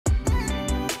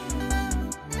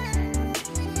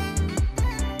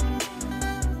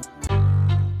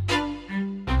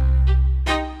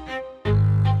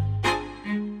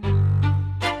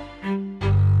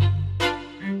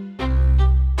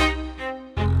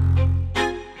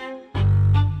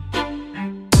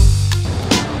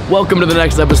Welcome to the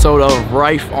next episode of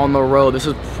Rife on the Road. This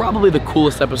is probably the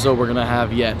coolest episode we're gonna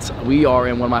have yet. We are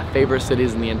in one of my favorite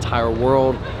cities in the entire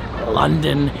world,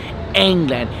 London,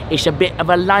 England. It's a bit of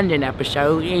a London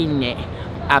episode, isn't it?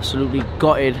 Absolutely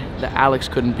gutted that Alex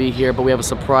couldn't be here, but we have a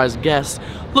surprise guest.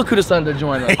 Look who decided to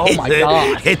join us. Oh my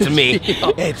God. It's me.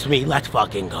 It's me. Let's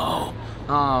fucking go.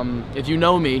 If you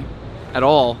know me at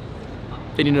all,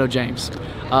 then you know James.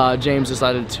 James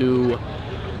decided to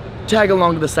tag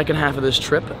along to the second half of this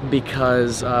trip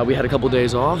because we had a couple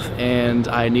days off and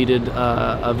I needed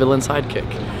a villain sidekick.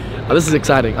 This is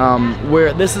exciting.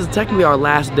 This is technically our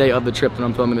last day of the trip and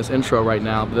I'm filming this intro right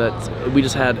now, but we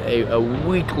just had a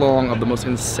week long of the most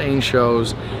insane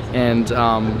shows and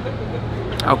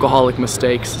alcoholic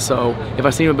mistakes. So if I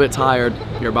seem a bit tired,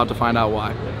 you're about to find out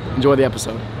why. Enjoy the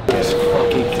episode.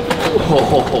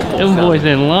 Them boys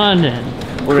in London.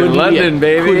 We're in London,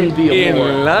 baby. Couldn't be a in more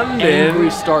London. angry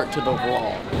start to the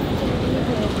vlog.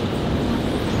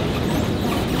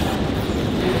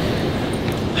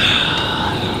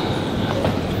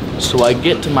 So I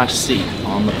get to my seat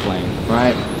on the plane,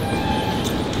 right?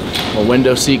 I'm a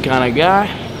window seat kind of guy,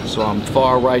 so I'm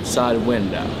far right side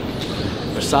window.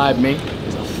 Beside me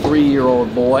is a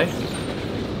 3-year-old boy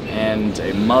and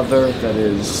a mother that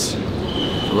is,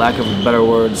 for lack of better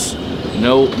words,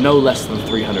 no less than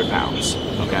 300 pounds,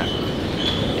 okay?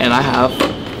 And I have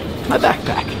my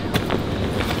backpack.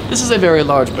 This is a very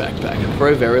large backpack for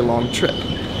a very long trip.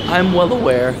 I'm well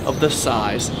aware of the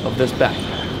size of this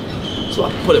backpack. So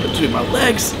I put it between my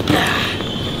legs.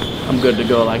 I'm good to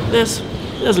go like this.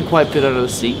 It doesn't quite fit under the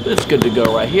seat, but it's good to go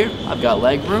right here. I've got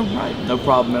leg room, right? No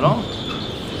problem at all.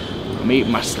 I'm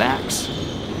eating my snacks.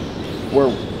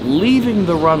 We're leaving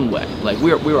the runway. Like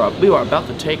we are about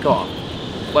to take off.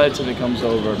 Flight attendant comes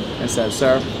over and says,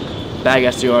 "Sir, bag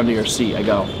has to go under your seat." I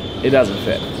go, "It doesn't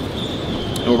fit."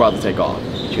 And we're about to take off.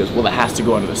 She goes, "Well, it has to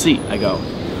go under the seat." I go,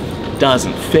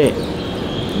 "Doesn't fit.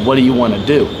 What do you want to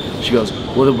do?" She goes,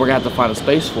 "Well, then we're gonna have to find a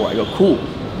space for it." I go, "Cool.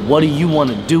 What do you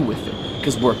want to do with it?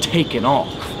 Because we're taking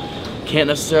off. Can't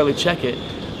necessarily check it."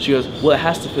 She goes, "Well, it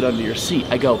has to fit under your seat."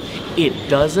 I go, "It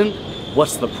doesn't?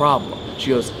 What's the problem?" She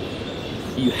goes,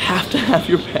 "You have to have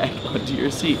your bag under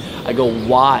your seat." I go,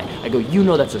 "Why?" I go, "You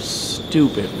know that's a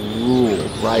stupid rule,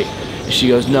 right?" And she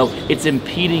goes, "No, it's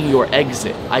impeding your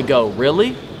exit." I go,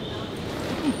 "Really?"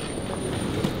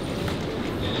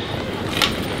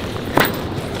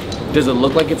 Does it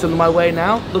look like it's in my way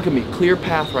now? Look at me, clear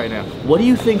path right now. What do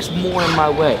you think's more in my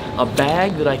way? A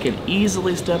bag that I can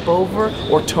easily step over,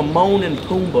 or Timon and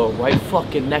Pumbaa right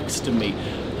fucking next to me?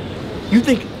 You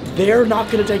think they're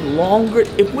not gonna take longer?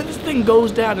 When this thing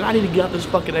goes down and I need to get out this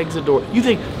fucking exit door, you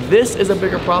think this is a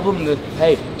bigger problem than,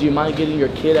 hey, do you mind getting your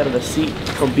kid out of the seat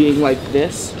from being like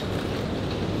this?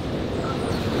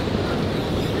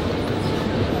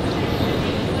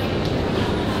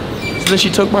 Then she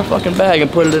took my fucking bag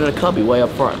and put it in a cubby way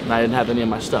up front. And I didn't have any of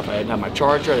my stuff. I didn't have my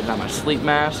charger, I didn't have my sleep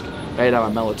mask, I didn't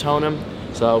have my melatonin.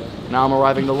 So now I'm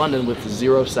arriving to London with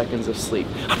 0 seconds of sleep.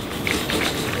 I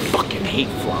fucking hate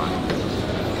flying.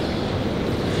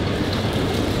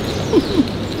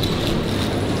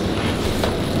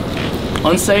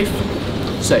 Unsafe,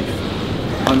 safe.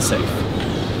 Unsafe,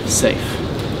 safe.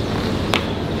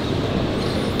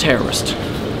 Terrorist,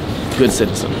 good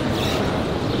citizen.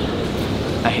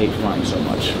 I hate flying so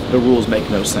much. The rules make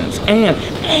no sense. And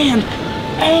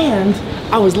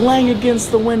I was laying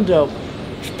against the window,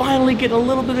 finally getting a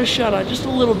little bit of shut-eye, just a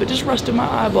little bit, just resting my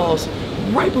eyeballs,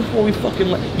 right before we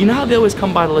fucking land. You know how they always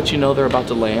come by to let you know they're about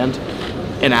to land?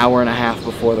 An hour and a half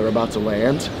before they're about to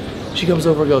land? She comes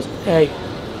over and goes, "Hey,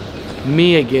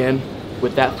 me again,"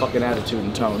 with that fucking attitude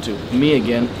and tone too. "Me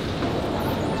again.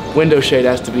 Window shade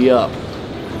has to be up."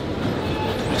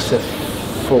 I said,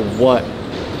 "For what?"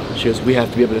 She goes, "We have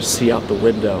to be able to see out the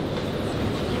window."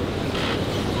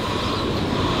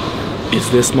 Is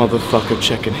this motherfucker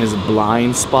checking his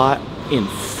blind spot in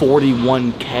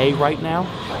 41K right now?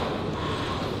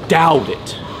 Doubt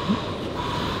it.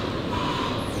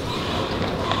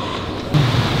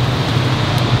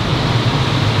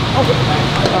 Okay,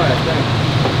 all right, thanks.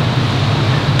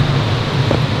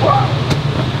 Wow.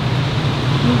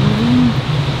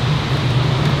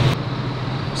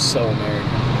 So American.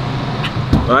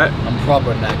 What? I'm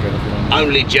proper knackered if you don't know.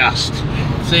 Only just.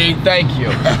 See, thank you.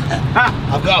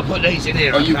 I've got to put these in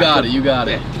here. Oh, you got it, you got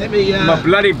it. Let me, I'm a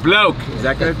bloody bloke. Is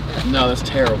that good? No, that's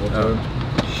terrible, dude.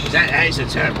 That is a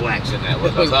terrible accent, that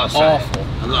was. It was awful.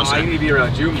 I need to be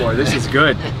around you more. This is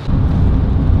good.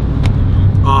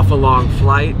 Off a long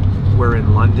flight. We're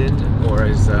in London, or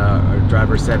as our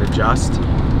driver said, adjust.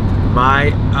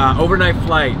 My overnight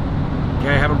flight. Okay,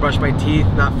 I haven't brushed my teeth,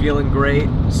 not feeling great.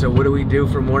 So what do we do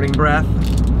for morning breath?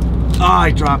 Oh,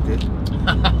 I dropped it.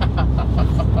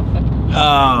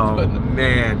 Oh,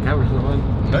 man. Can I have another one?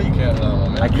 No, you can't.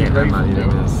 Man. I can't. I'm not eating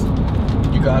this.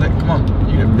 You got it. Come on.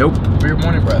 Eat it. Nope. For your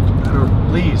morning breath. I don't.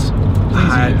 Please.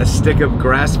 I had a stick of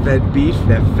grass-fed beef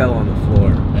that fell on the floor.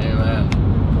 Amen.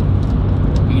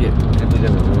 Eat it. Can't eat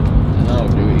everyone. No,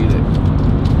 dude, eat it.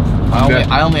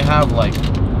 I only have like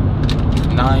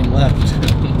 9 left.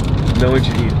 No one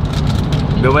should eat.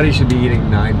 Nobody should be eating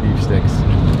 9 beef sticks.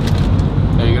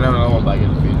 No, you can have another one bag of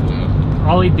beef too.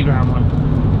 I'll eat the ground one.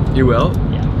 You will?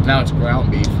 Yeah. Now it's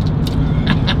ground beef.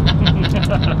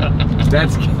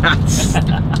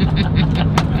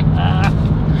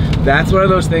 That's one of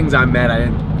those things I'm mad I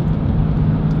didn't.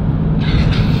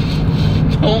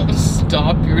 Don't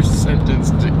stop your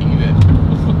sentence to eat it.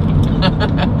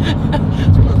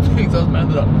 It's one of the things I was mad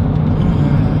that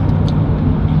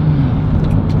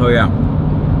Oh yeah.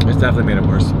 It's definitely made it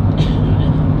worse.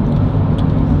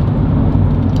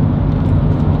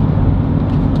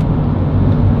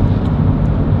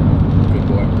 Good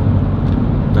boy.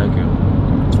 Thank you.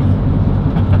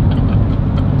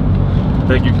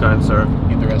 Thank you, kind sir.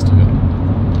 Eat the rest of it.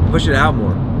 Push it out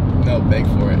more. No, beg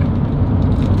for it.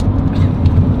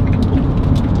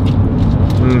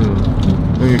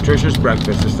 A nutritious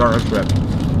breakfast to start our trip.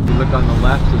 You look on the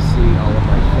left to see all of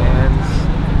my fans.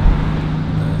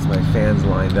 That's my fans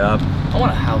lined up. I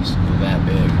want a house that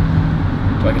big.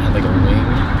 So I can have like a wing.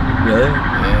 Really?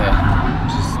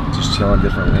 Yeah. Just chill on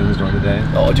different wings during the day.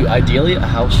 Oh, dude, ideally a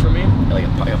house for me, like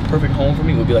a perfect home for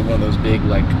me would be like one of those big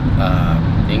like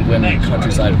England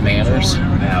countryside manors.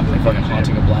 Like fucking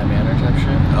Haunting of Bly Manor type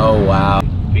shit. Oh wow.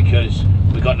 Because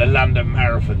we got the London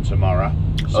Marathon tomorrow,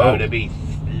 so there'll be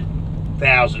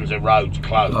thousands of roads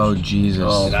closed. Oh Jesus.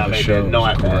 Oh, You know what I mean? sure. It'll be a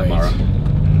nightmare Great. tomorrow.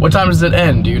 What time does it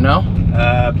end? Do you know?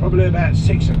 Probably about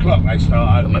 6 o'clock they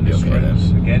start might opening be the okay then.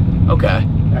 streets again. Okay.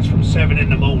 That's from 7 in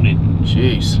the morning.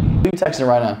 Jeez. Who are you texting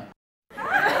right now?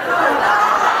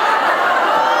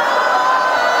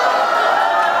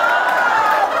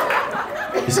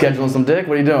 You scheduling some dick?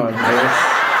 What are you doing?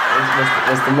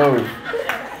 What's the move?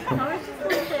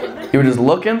 You were just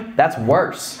looking? That's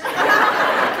worse.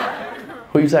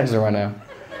 Who are you texting right now?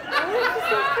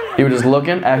 You were just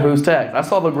looking at whose text? I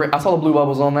saw the blue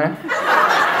bubbles on there.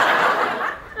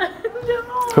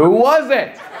 Who was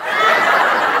it?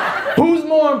 Who's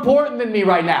more important than me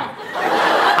right now?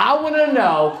 I want to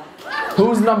know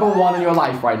who's #1 in your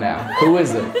life right now. Who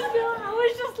is it? I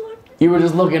was just looking. You were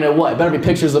just looking at what? It better be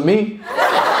pictures of me.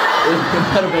 It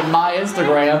better be my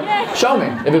Instagram. Show me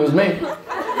if it was me.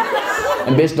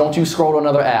 And bitch, don't you scroll to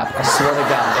another app. I swear to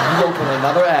God, if you open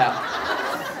another app,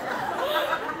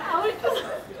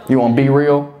 you want to be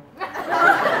real?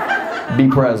 Be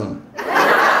present.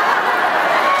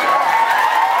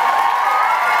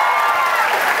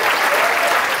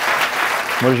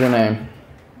 What is your name?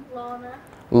 Lana.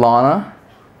 Lana?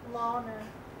 Lana.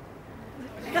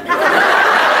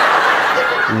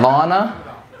 Lana?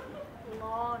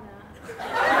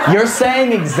 Lana. You're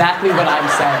saying exactly what I'm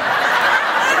saying.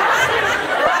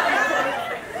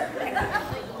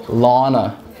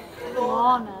 Lana.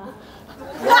 Lana.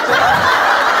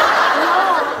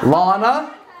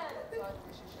 Lana?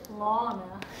 Lana.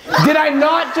 Did I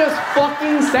not just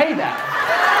fucking say that?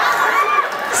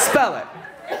 Spell it.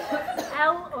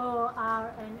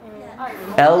 L-O-R-N-A.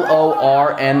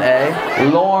 L-O-R-N-A.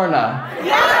 Lorna.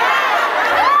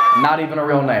 Not even a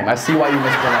real name. I see why you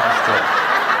mispronounced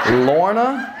it.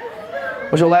 Lorna?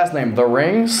 What's your last name? The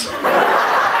Rings?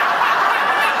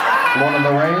 Lorna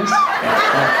the Rings?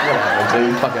 Whatever,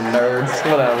 dude. Fucking nerds.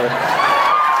 Whatever.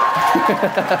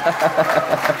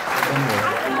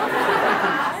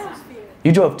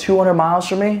 You drove 200 miles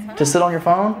from me to sit on your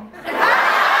phone?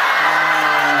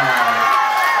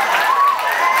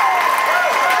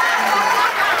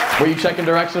 Were you checking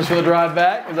directions for the drive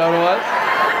back? Is that what it was?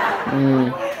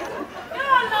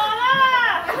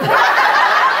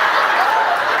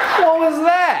 What was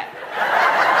that?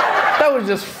 That was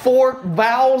just 4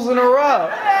 vowels in a row.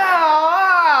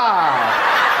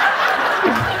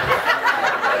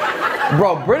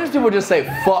 Bro, British people just say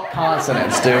fuck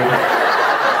consonants, dude.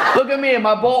 Look at me and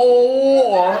my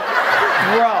ball.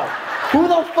 Bro, who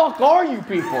the fuck are you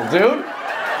people, dude?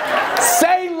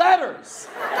 Say letters.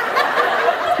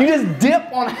 You just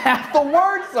dip on half the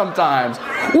word sometimes.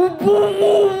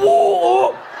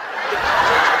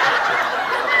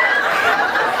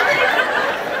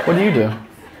 What do you do?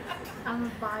 I'm a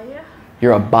buyer.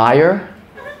 You're a buyer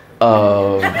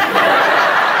of...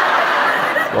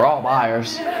 We're all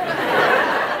buyers.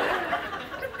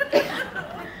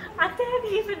 I didn't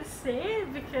even say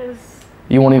it because...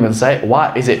 You won't even say it.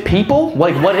 Why? Is it people?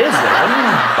 Like, what is it? What do you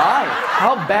mean buy?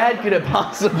 How bad could it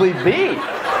possibly be?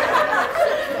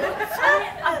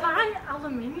 I buy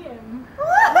aluminium.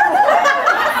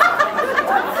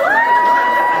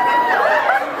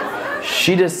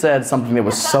 She just said something that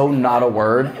was so not a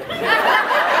word.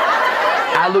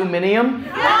 Aluminium?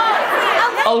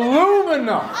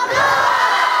 Aluminum!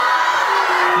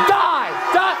 Die!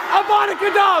 Die! Avada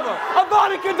Kedavra!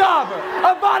 Avada Kedavra!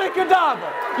 Avada Kedavra!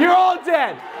 You're all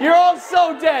dead! You're all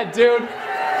so dead, dude!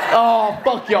 Oh,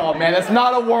 fuck y'all, man. That's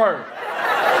not a word.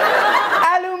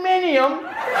 Aluminium?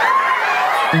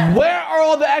 Where are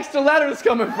all the extra letters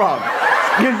coming from?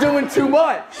 You're doing too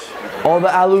much. All the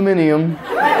aluminium.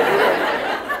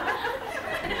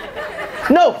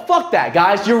 No, fuck that,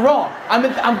 guys. You're wrong.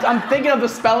 I'm thinking of the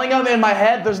spelling of it in my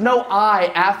head. There's no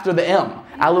I after the M.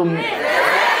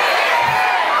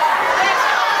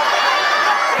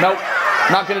 Nope.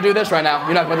 Not gonna do this right now.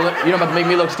 You don't have to make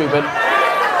me look stupid.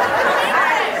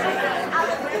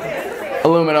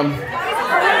 Aluminum.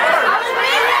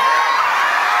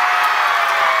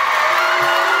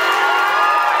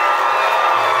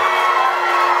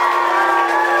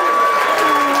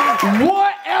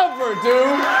 Whatever,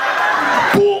 dude.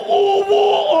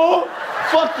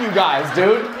 Fuck you guys,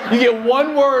 dude. You get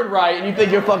one word right and you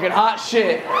think you're fucking hot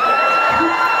shit.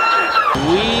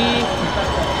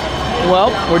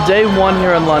 We're day one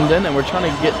here in London and we're trying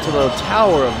to get to the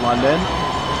Tower of London,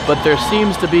 but there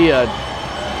seems to be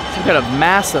some kind of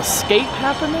mass escape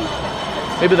happening.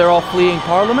 Maybe they're all fleeing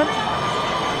Parliament.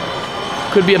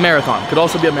 Could be a marathon. Could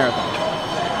also be a marathon.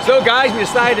 So guys, we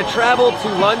decided to travel to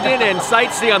London and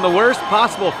sightsee on the worst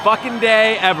possible fucking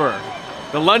day ever.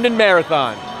 The London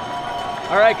Marathon.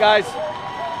 All right, guys,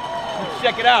 let's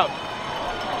check it out.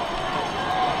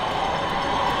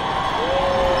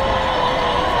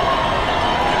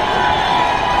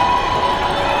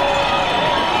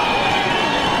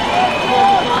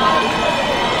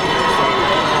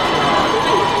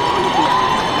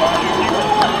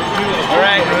 All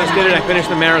right, I just did it. I finished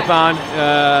the marathon.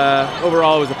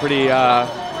 Overall, it was a pretty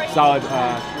solid.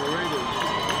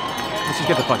 Let's just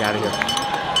get the fuck out of here.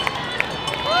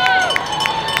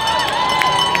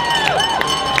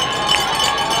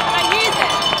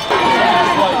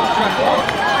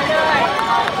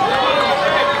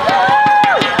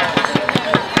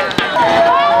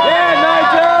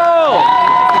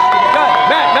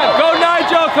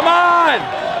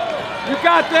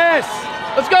 Got this!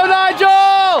 Let's go, Nigel!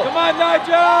 Come on,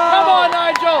 Nigel! Come on,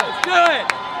 Nigel! Let's do it!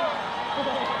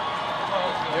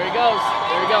 There he goes.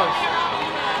 There he goes.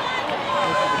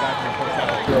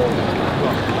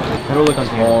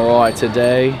 All right,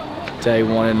 today, day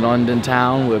one in London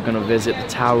town. We're gonna visit the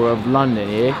Tower of London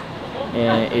here,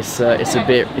 and it's a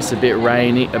bit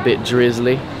rainy, a bit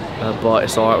drizzly, but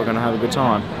it's all right. We're gonna have a good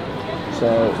time.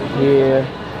 So here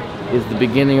is the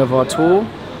beginning of our tour.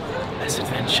 Let's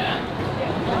adventure.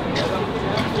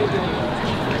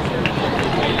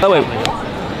 Oh wait,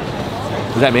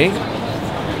 was that me?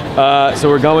 So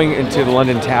we're going into the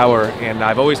London Tower, and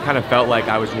I've always kind of felt like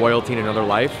I was royalty in another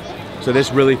life. So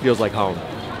this really feels like home.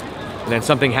 And then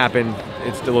something happened.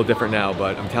 It's a little different now,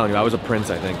 but I'm telling you, I was a prince.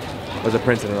 I think I was a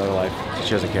prince in another life. So she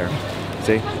doesn't care.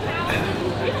 See?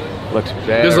 Looks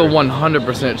very. There's a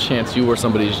 100% chance you were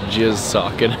somebody's jizz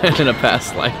sock in a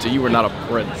past life. So you were not a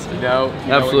prince. No,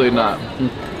 absolutely not. You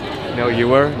know what you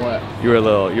were? What? You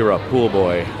were a pool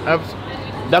boy.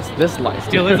 That's this life.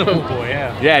 Still is a pool boy,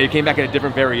 yeah. Yeah, you came back in a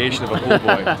different variation of a pool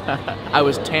boy. I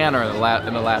was Tanner in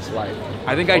the last life.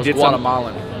 I think I did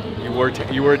Guatemalan.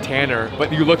 You were Tanner,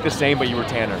 but you look the same, but you were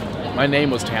Tanner. My name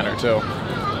was Tanner too.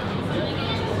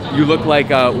 You look like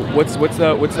what's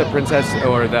the princess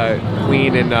or the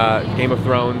queen in Game of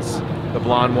Thrones, the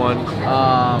blonde one?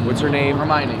 What's her name?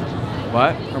 Hermione.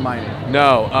 What? Hermione.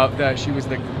 No, she was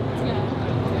the.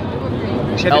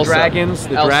 She had Elsa. the dragons.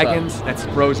 The Elsa. dragons. That's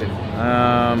Frozen.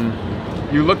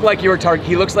 You look like you were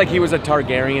he looks like he was a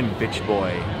Targaryen bitch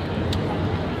boy.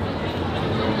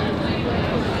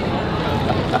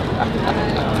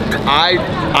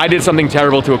 I did something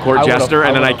terrible to a court jester,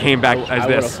 and then I came back as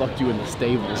this. I would have fucked you in the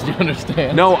stables. Do you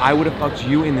understand? No, I would have fucked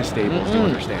you in the stables. Do you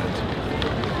understand?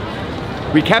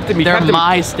 We kept it. They're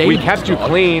my stables. We kept you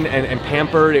clean and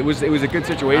pampered. It was a good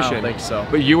situation. I don't think so.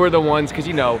 But you were the ones, because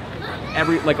you know,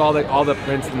 all the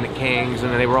princes and the kings, and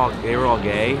then they were all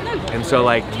gay, and so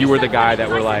like you were the guy that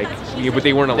were like, but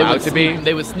they weren't allowed to be.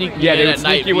 They would sneak me yeah, in they would at sneak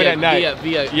night you in at night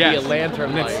via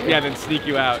lantern light. Yeah, then sneak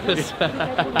you out.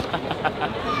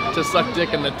 To suck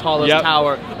dick in the tallest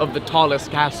tower of the tallest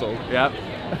castle. Yep.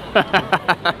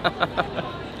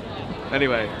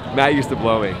 Anyway, Matt used to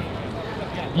blow me.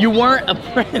 You weren't a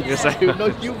prince. Yes, I dude. No,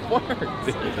 you weren't.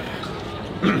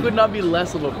 You could not be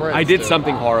less of a prince. I did dude.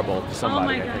 something horrible to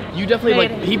somebody. Oh my God. You definitely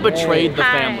like he betrayed the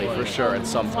family for sure at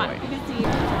some point.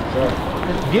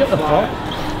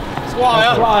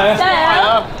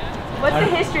 What's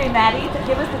the history, Maddie?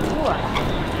 Give us the tour.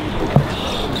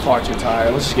 Far too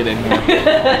tired. Let's just get in here.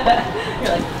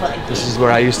 This is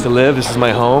where I used to live. This is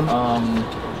my home.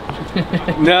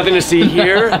 Nothing to see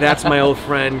here. That's my old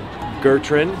friend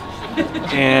Gertrude,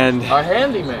 and Our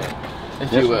handyman,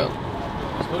 if you will.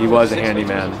 he was a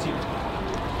handyman.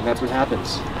 And that's what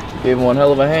happens. Gave him one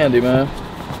hell of a handyman.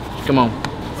 Come on.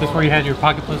 Is this where you had your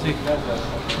pocket pussy?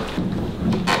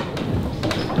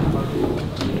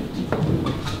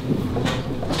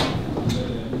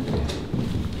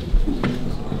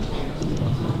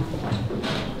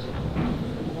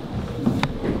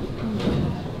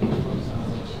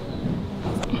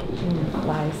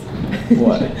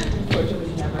 What?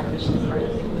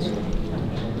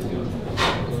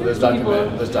 There's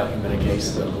documented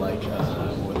cases of like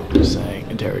what they were saying,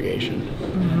 interrogation.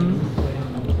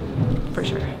 For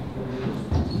sure.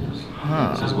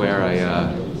 This is where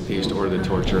I used to order the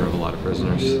torture of a lot of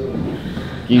prisoners.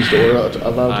 You used to order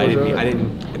a lot of torture?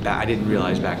 I didn't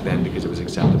realize back then because it was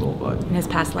acceptable, but In his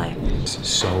past life. it's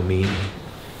so mean.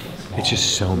 It's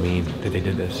just so mean that they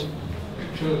did this.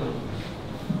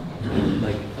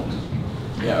 Like,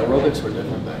 Yeah, aerobics were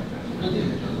different back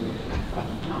then.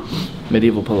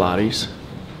 Medieval Pilates.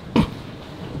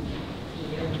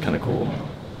 Kind of cool.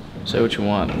 Say what you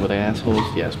want. Were they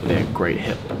assholes? Yes, but they had great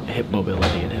hip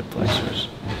mobility and hip flexors.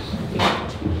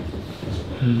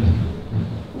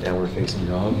 downward facing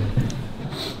dog.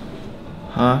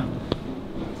 Huh?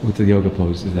 What's the yoga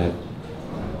pose? Is that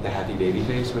the happy baby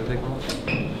face? What do they call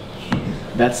it?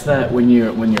 That's that when you're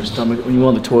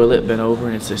on the toilet bent over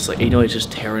and it's just like, you know, it's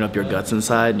just tearing up your guts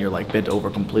inside and you're like bent over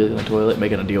completely on the toilet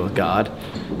making a deal with God.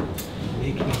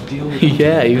 Making a deal with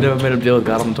Yeah, you've never made a deal with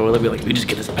God on the toilet? Be like, you just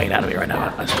get this pain out of me right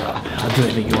now. I swear, I'll do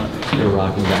anything you want. They're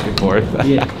rocking back and forth.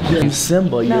 Yeah.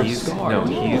 Simba, you're He's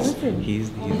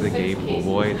the gay pool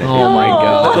boy that Oh my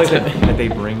God. that they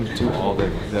bring to all the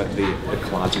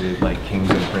closeted like kings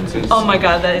and princes. Oh my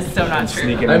God, that is so not true.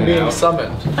 Sneaking I'm in being and out.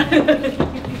 summoned.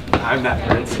 I'm that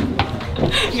prince.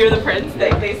 You're the prince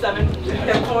that they summoned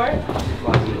him for?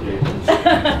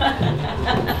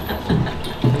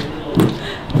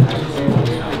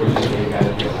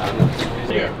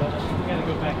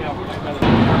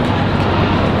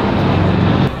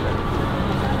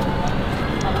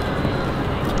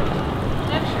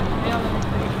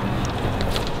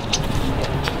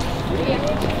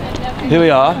 Here we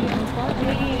are,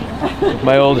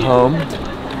 my old home,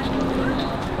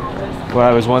 where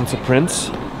I was once a prince.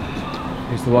 I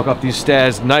used to walk up these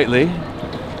stairs nightly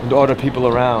and order people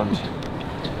around.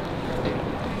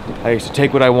 I used to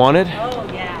take what I wanted, Oh,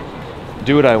 yeah.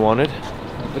 do what I wanted,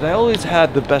 but I always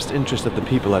had the best interest of the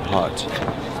people at heart.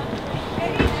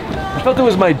 I felt it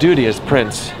was my duty as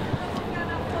prince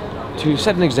to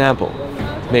set an example,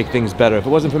 make things better. If it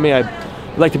wasn't for me,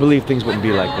 I'd like to believe things wouldn't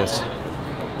be like this.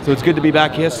 So it's good to be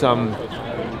back here some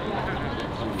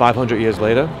 500 years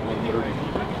later,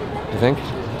 I think,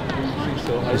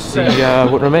 to see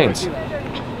what remains.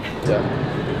 Yeah.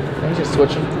 I'm just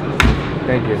switching.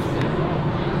 Thank you.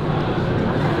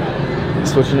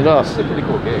 Switching it up. This is a pretty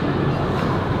cool gig.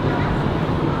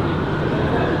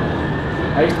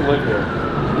 I used to live here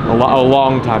a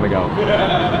long time ago.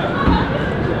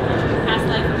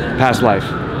 Past life.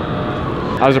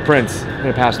 I was a prince in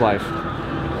a past life.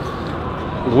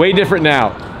 Way different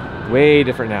now. Way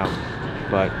different now.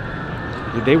 But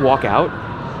did they walk out?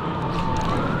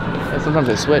 Yeah, sometimes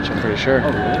they switch, I'm pretty sure. Oh,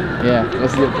 really? Yeah,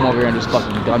 let's see them come over here and just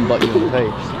fucking gun butt you in the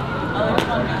face.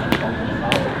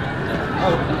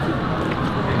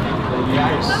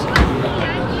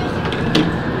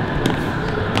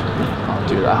 Oh,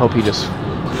 dude, I hope he just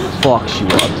fucks you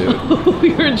up, dude.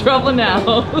 You're in trouble now.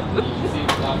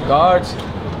 Guards.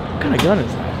 What kind of gun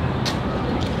is that?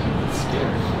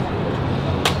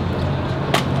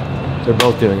 They're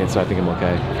both doing it, so I think I'm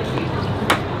okay.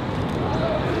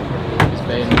 He's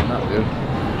baiting him up, dude.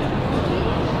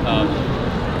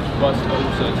 But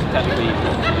also technically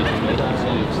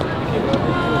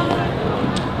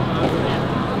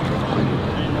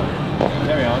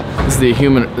carry on. This is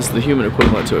the human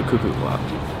equivalent to a cuckoo clock.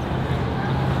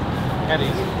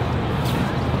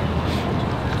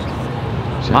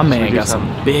 My man got some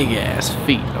big ass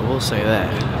feet, I will say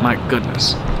that. My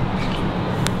goodness.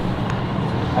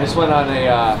 I just went on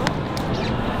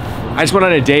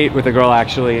a date with a girl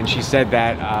actually, and she said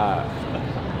that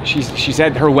she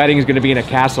said her wedding is going to be in a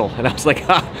castle, and I was like,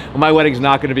 well, my wedding's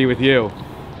not going to be with you.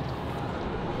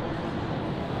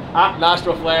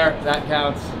 Nostril flare, that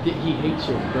counts. He hates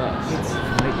your guts.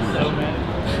 So mad.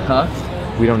 Huh?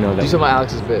 We don't know that. Do some of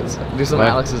Alex's bits. Do some of What?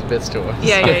 Alex's bits to us.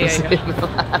 Yeah.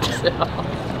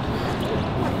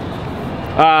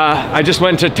 I just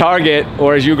went to Target,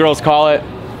 or as you girls call it,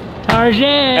 Target.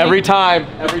 every time.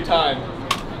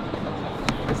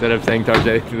 Instead of saying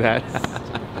Target, do that.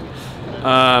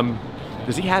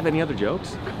 Does he have any other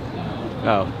jokes?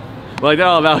 Oh. Well, I did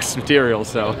all of Alex's material,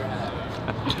 so.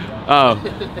 Oh.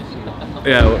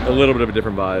 Yeah, a little bit of a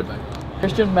different vibe.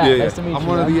 Christian, Matt, nice to meet you. I'm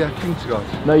one of the King's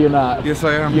Guards. No, you're not. Yes,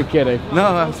 I am. You're kidding. No,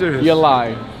 I'm serious. You're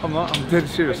lying. I'm not. I'm dead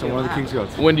serious. I'm one of the King's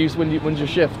Guards. When's your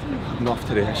shift? I'm off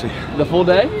today, actually. The full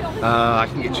day? I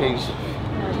can get changed.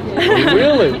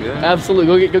 Really? Yeah.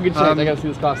 Absolutely. Go get changed. I gotta see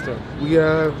this costume. We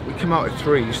came out at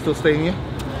 3. You still staying here?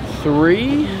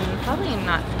 3? Probably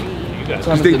not 3.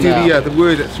 Because they do the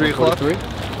word at 3 o'clock. 3? I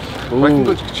can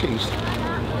go get changed.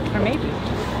 Or maybe.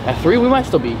 At 3, we might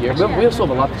still be here. We still have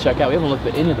a lot to check out. We haven't looked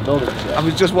at any of the buildings yet. I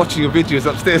was just watching your videos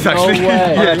upstairs, No actually. way.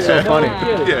 Yeah, That's so funny.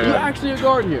 Yeah. Yeah. You're actually a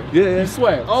guard here. Yeah. You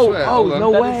swear. Oh,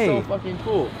 no That way. is so fucking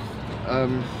cool.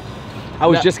 I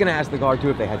was Now- just gonna ask the guard too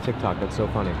if they had TikTok. That's so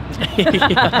funny.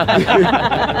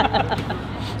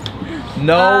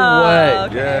 No way.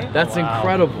 Okay. Yeah. That's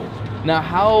incredible. Now,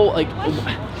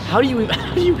 how do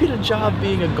you get a job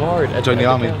being a guard? At Join the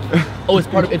army. Oh,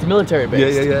 it's military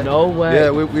based. Yeah. No way. Yeah,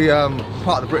 we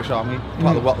part of the British Army,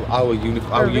 part of our unit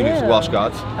is Welsh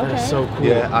Guards. That is so cool.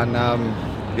 Yeah, and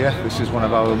this is one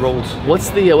of our roles. What's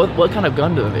the what kind of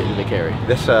gun do they carry?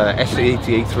 This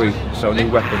SC-80A3, so a new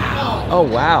weapon. Oh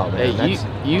wow, Hey, man. you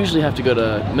usually have to go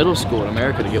to middle school in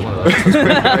America to get one of those. That's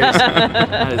pretty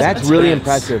crazy. That's really intense.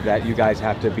 impressive that you guys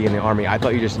have to be in the army. I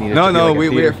thought you just needed to be No, like a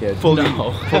we're theater kid.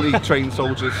 fully trained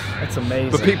soldiers. That's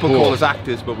amazing. But people call us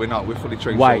actors, but we're not. We're fully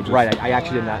trained soldiers. Right. I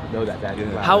actually did not know that. Yeah.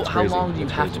 Wow, How that's crazy. long do you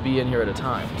That's have crazy. to be in here at a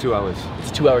time? 2 hours.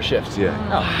 It's 2-hour shifts. Yeah.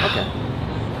 Oh, okay.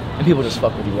 And people just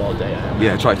fuck with you all day.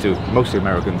 Yeah, try to. Mostly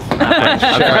Americans. I'm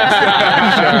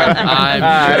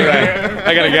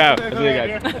I gotta go.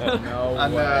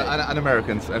 And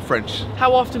Americans and French.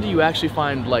 How often do you actually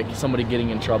find like somebody getting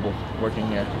in trouble working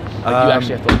here? Like you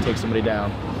actually have to like, take somebody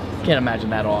down. Can't imagine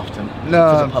that often.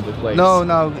 No, It's a public place. No,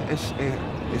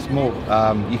 it's more.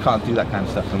 You can't do that kind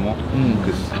of stuff anymore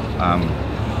because it's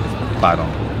bad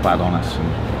on us.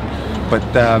 But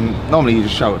normally you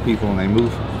just shout at people and they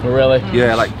move. Really?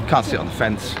 Yeah, like you can't sit on the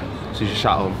fence, so you just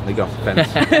shout at them. They go off the fence.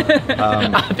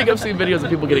 I think I've seen videos of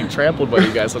people getting trampled by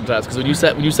you guys sometimes because when you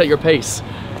set your pace,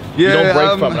 you don't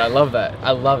break from it. I love that.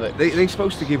 I love it. They're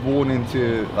supposed to give warning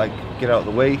to like get out of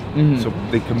the way so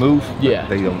they can move. Yeah.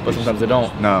 They don't. But sometimes they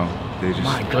don't. No, they just.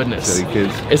 My goodness. Silly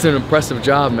kids. It's an impressive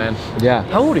job, man. Yeah.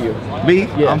 How old are you? Me?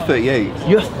 Yeah. I'm 38.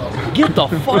 Get the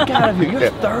fuck out of here.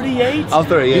 You're 38? I'm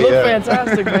 38. You look yeah.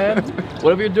 fantastic, man.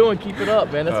 Whatever you're doing, keep it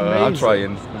up, man. That's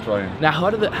amazing. I'm trying. Now, how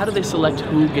do they select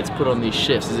who gets put on these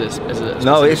shifts? Is it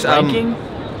No, it's ranking?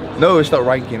 No, it's not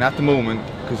ranking at the moment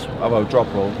because of our drop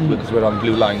roll because we're on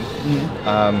blue line.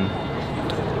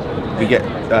 We get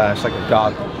it's like a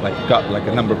guard, like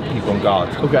a number of people on guard.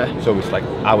 Okay. So it's like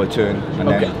our turn, and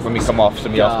then when we come off,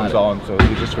 somebody else comes on. So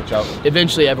we just switch out.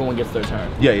 Eventually, everyone gets their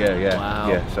turn. Yeah. Wow.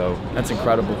 Yeah. So That's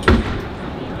incredible.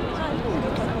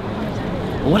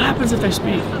 What happens if they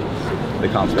speak? they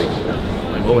can't speak.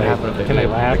 Like, what would happen if they Can they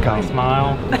laugh? Can they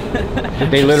smile?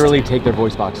 They literally take their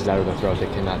voice boxes out of their throat. They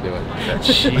cannot do it.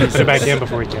 Put it back in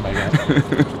before he came back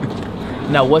out.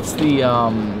 Now, what's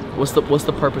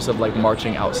the purpose of like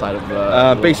marching outside of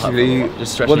the Basically,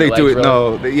 just stretching they your do legs,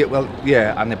 it. really?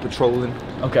 No, and they're patrolling.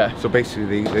 Okay. So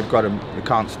basically, they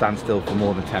can't stand still for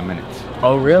more than 10 minutes.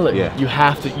 Oh, really? Yeah. You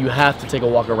have to take a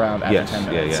walk around after Yes. 10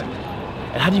 minutes. Yeah.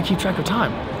 And how do you keep track of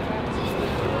time?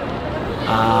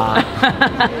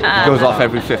 It goes off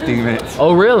every 15 minutes.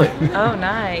 Oh, really? Oh,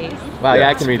 nice. Wow, yeah,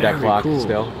 I That's can read that very clock cool.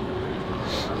 still.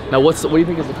 Now, what do you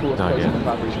think is the coolest Not place yet. on the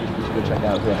property you should go check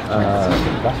out here?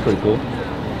 That's pretty cool.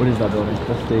 What is that building?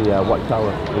 That's the White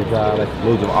Tower. There's like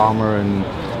loads of armor and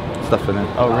stuff in it.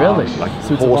 Oh, really? Like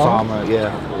Suits of horse armor? armor, yeah,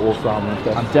 horse armor and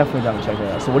stuff. I'm definitely down to check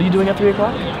that out. So what are you doing at 3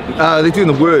 o'clock? They're doing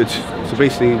the words. So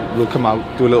basically, we'll come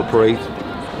out, do a little parade.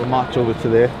 We'll march over to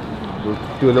there. We'll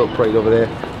do a little parade over there.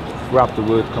 Grab the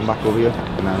word, come back over here,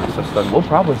 and then that's done. We'll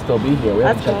probably still be here. We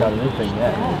haven't That's checked out cool. anything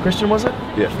yet. Christian, was it?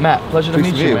 Yeah. Matt, pleasure to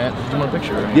Pleased meet to you, meet you. man. Do you want a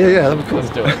picture? Or Yeah, that'd be cool. Let's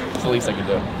do it. It's the least I can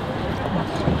do.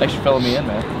 Thanks for filling me in,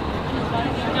 man. Do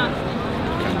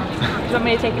you want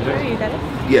me to take it for you? You got it?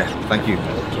 Yeah, thank you.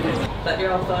 But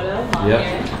your old photo?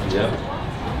 Yeah.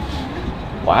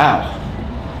 Wow.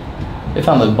 They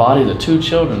found the bodies of 2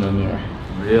 children in there.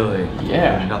 Really?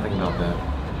 Yeah. I knew nothing about that.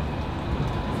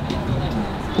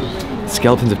 It's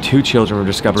Skeletons of 2 children were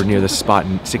discovered near this spot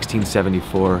in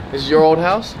 1674. This is your old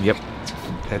house? Yep,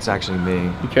 that's actually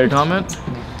me. You care to comment?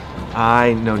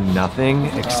 I know nothing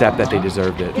except that they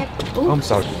deserved it. Oh, I'm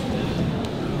sorry.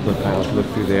 Look, Kyle, if you look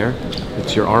through there,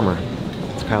 it's your armor.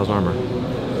 It's Kyle's armor.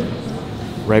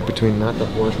 Right between, not the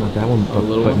horse, not that one,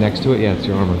 but next to it, yeah, it's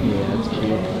your armor. Yeah, that's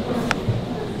cute.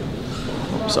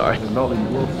 Sorry.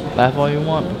 Laugh all you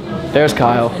want. There's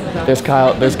Kyle. There's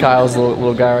Kyle. There's Kyle's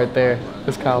little guy right there.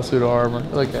 There's Kyle's suit of armor.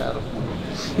 Look at him.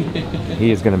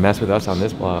 He is gonna mess with us on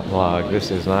this vlog.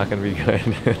 This is not gonna be good.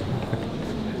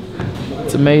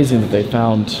 It's amazing that they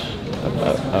found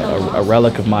a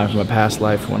relic of mine from a past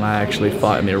life when I actually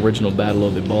fought in the original Battle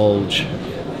of the Bulge.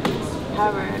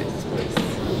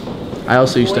 I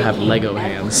also used to have Lego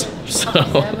hands, so look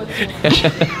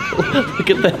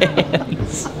at the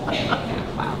hands.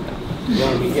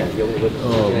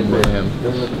 Oh man.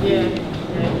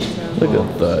 Look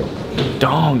at the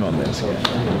dong on this guy.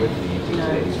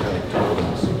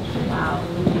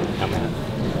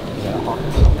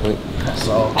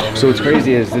 So what's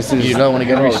crazy is this is You don't want to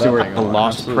get Henry rid of Stewart, that the thing.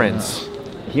 Lost Absolutely Prince.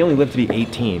 He only lived to be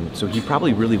 18, so he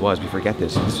probably really was, we forget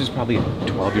this. This is probably a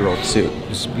 12-year-old suit.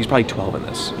 He's probably 12 in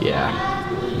this. Yeah.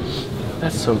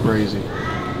 That's so crazy.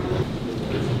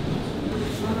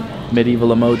 Medieval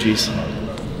emojis.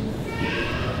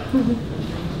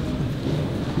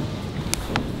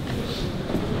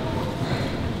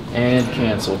 And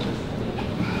canceled.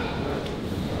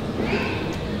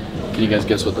 Can you guys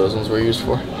guess what those ones were used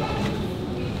for?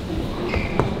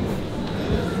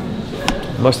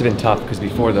 Must have been tough because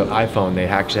before the iPhone, they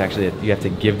actually you have to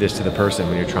give this to the person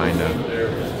when you're trying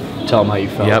to Tell them how you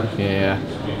felt. Yep. Yeah.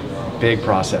 Big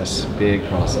process. Big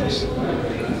process.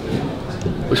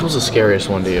 Which was the scariest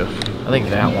one to you? I think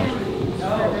that one.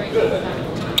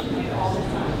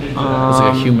 It's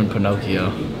like a human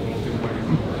Pinocchio.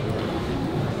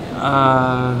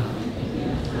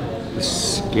 The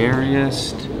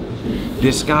scariest.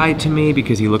 This guy to me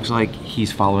because he looks like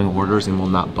he's following orders and will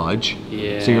not budge.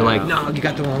 Yeah. So you're like, no, you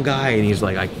got the wrong guy, and he's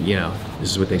like,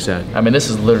 this is what they said. I mean, this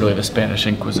is literally the Spanish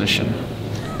Inquisition.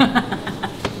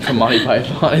 From Monty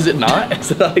Python, is it not?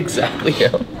 Is it not exactly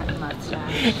him?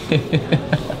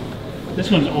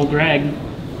 This one's old Greg.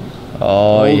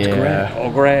 Oh Old yeah. Greg.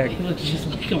 Old Greg. He looks just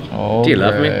like him. Oh, Do you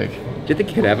love me? Greg. Do you think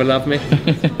he'd ever love me?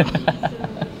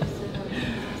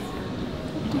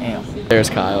 Damn. There's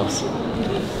Kyle's.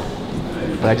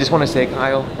 But I just want to say,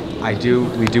 Kyle,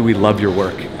 we love your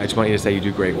work. I just want you to say you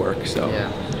do great work. So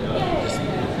Yeah.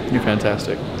 You're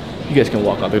fantastic. You guys can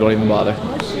walk out there. Don't even bother.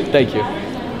 Thank you.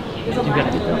 You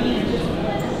got it.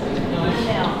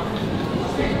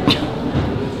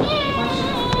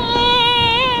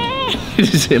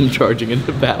 This is him charging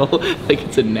into battle like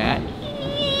it's a gnat.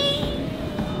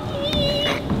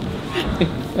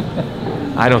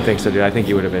 I don't think so, dude. I think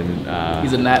he would have been.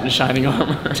 He's a gnat in shining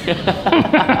armor.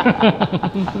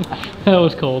 That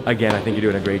was cold. Again, I think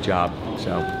you're doing a great job.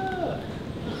 So.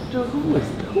 Dude,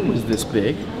 who was this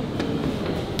big?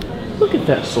 Look at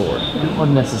that sword.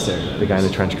 Unnecessary. The guy in the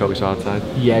trench coat we saw outside.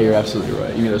 Yeah, you're absolutely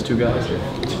right. You mean those two guys?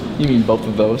 You mean both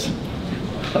of those?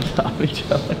 On top of each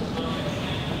other.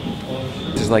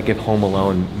 This is like if Home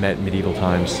Alone met medieval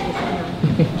times.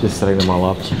 Just setting them all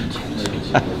up.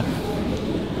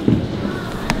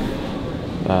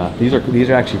 These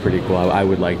are actually pretty cool. I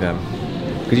would like them.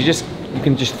 Because you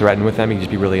can just threaten with them. You can just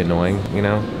be really annoying, you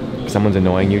know? If someone's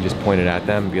annoying you, just point it at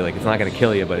them and be like, it's not gonna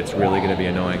kill you, but it's really gonna be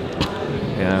annoying.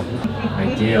 Yeah.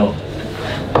 Ideal.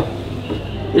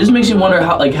 It just makes you wonder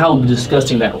how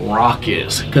disgusting that rock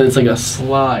is, because it's like a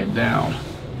slide down.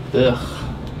 Ugh.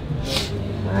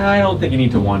 I don't think you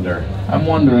need to wonder. I'm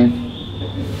wondering.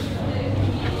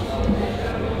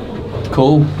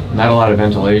 Cool. Not a lot of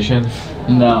ventilation.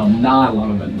 No, not a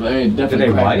lot of it. They definitely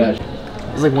Did they cracked wipe?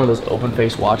 that. It's like one of those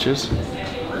open-face watches.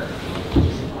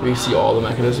 Where you see all the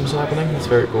mechanisms happening. It's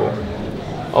very cool.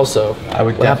 Also,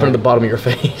 what happened to the bottom of your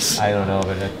face? I don't know,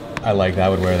 but I like that. I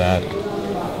would wear that.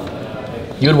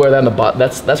 You would wear that in the bottom.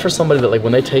 That's for somebody that like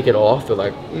when they take it off, they're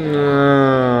like,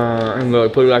 and they're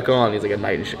like, put it back on. He's like a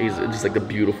knight. He's just like the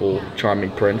beautiful,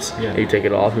 charming prince. Yeah. And you take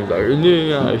it off, and he's like,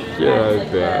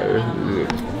 yeah,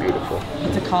 beautiful.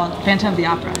 What's it called? Phantom of the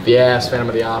Opera. Yes, Phantom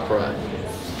of the Opera.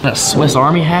 That Swiss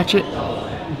Army hatchet.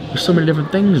 There's so many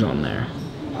different things on there.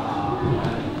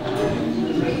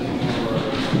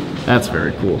 That's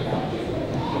very cool.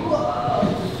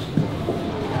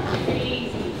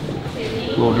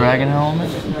 Little dragon helmet.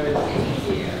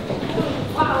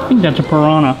 I think that's a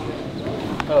piranha.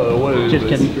 Oh, what is Just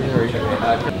kidding.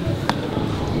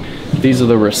 These are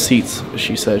the receipts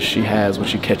she says she has when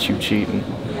she catch you cheating.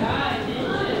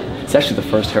 It's actually the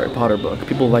first Harry Potter book.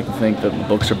 People like to think that the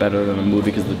books are better than the movie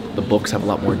because the books have a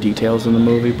lot more details than the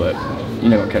movie, but you're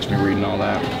not gonna catch me reading all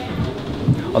that.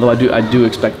 Although I do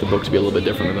expect the book to be a little bit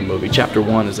different than the movie. Chapter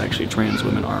 1 is actually trans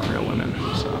women aren't real women,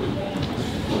 so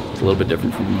it's a little bit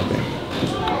different from the movie.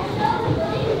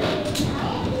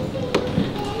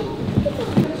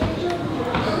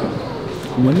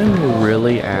 Women will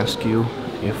really ask you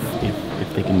if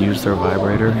they can use their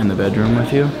vibrator in the bedroom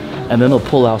with you, and then they'll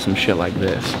pull out some shit like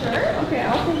this.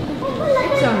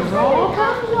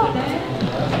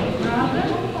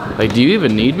 Like, do you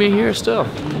even need me here still?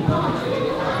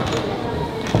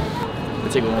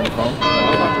 Take one on the phone.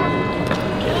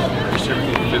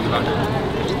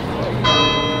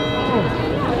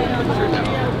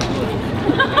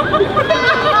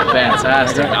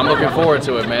 Fantastic. I'm looking forward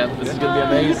to it, man. This is gonna be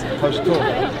amazing. How's it cool?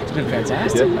 It's been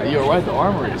fantastic. Yeah. You're right, the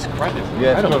armory is credit.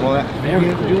 Yeah, it's good.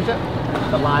 Very cool.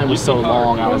 The line was so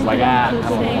long, I was like, I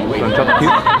don't know. Wait, Want to talk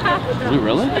we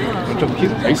really? Want to talk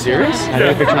cute? Are you serious?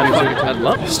 I'd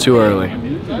love it. It's too early.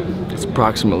 It's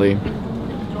approximately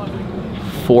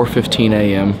 4:15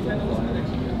 a.m.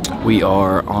 We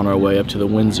are on our way up to the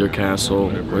Windsor Castle,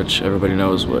 which everybody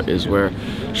knows is where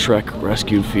Shrek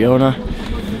rescued Fiona.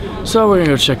 So we're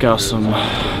gonna go check out some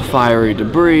fiery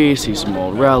debris, see some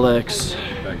old relics,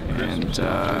 and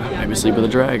maybe sleep with a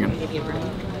dragon.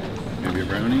 Maybe a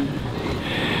brownie?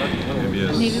 Maybe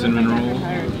a cinnamon roll?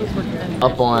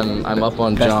 I'm up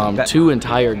on John. 2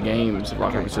 entire games,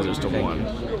 rock, paper, scissors to 1.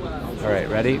 All right,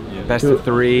 ready? Best of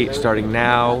 3, starting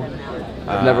now.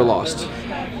 Never lost.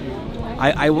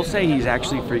 I will say he's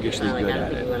actually freakishly good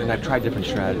at it, and I've tried different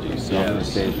strategies, so I'm going to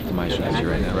stay to my strategy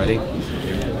right now. Ready?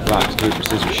 Rock, paper,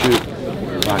 scissors, shoot.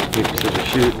 Rock, paper, scissors,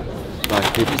 shoot. Rock,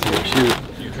 paper, scissors, shoot.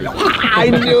 I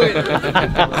knew it!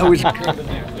 I was...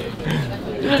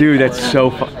 Dude, that's so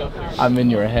fun. I'm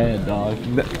in your head, dog.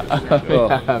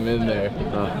 I'm in there.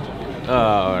 Oh,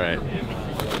 all right.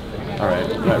 All right,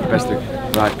 best of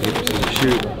rock, paper, scissors,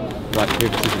 shoot. Rock,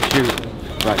 paper, scissors, shoot.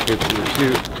 Rock, paper, scissors,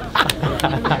 shoot.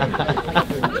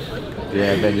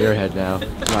 Yeah, I'm in your head now.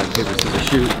 Rock, paper, scissors,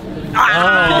 shoot.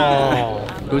 Oh!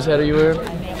 Whose head are you in?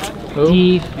 Who?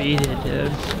 Defeated,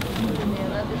 dude.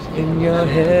 In your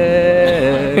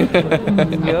head,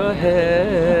 in your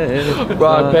head.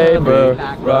 Rock, paper,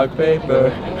 rock, paper,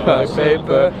 rock,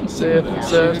 paper,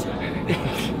 scissors.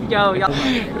 Yo. Rock,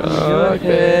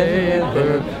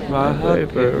 paper, rock,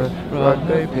 paper, rock,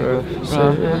 paper,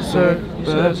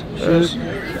 scissors.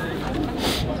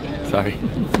 Sorry. I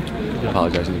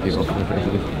apologize to the people.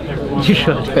 You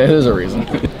should. There's a reason.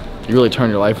 You really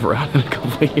turned your life around in a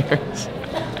couple of years.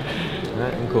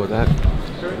 Alright, I'm cool with that.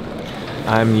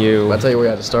 I'm you. I'll tell you where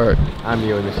you had to start. I'm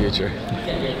you in the future.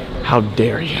 How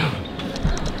dare you?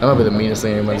 That might be the meanest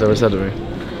thing anyone's ever said to me.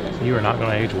 You are not going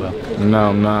to age well. No,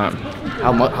 I'm not.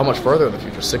 How much further in the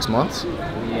future? 6 months?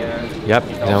 Yep,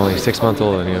 he's only 6 months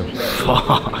older than you.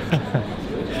 Fuck.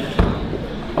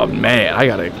 Oh man, I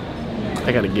gotta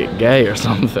get gay or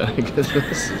something. Because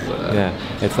this is, Yeah,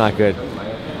 it's not good.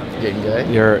 Getting gay?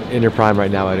 You're in your prime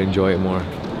right now, I'd enjoy it more.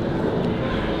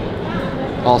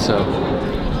 Also,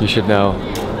 you should know,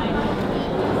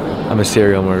 I'm a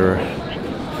serial murderer.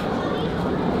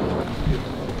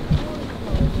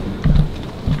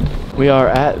 We are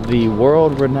at the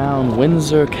world-renowned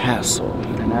Windsor Castle,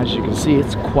 and as you can see,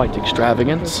 it's quite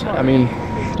extravagant. I mean,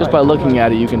 just by looking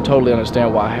at it, you can totally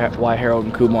understand why Harold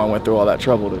and Kumar went through all that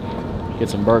trouble to get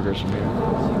some burgers from here.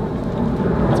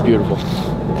 It's beautiful.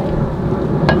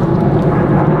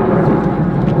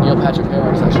 Neil Patrick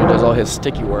Harris actually does all his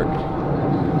sticky work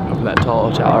up in that tall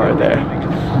tower right there.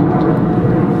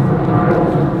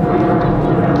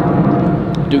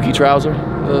 Dookie Trouser, is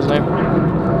that his name?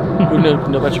 Who knew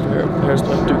Patrick Harris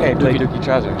played Dookie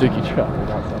Trouser. Dookie Trouser.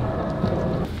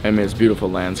 I mean, it's a beautiful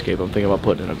landscape. I'm thinking about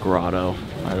putting in a grotto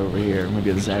right over here. Maybe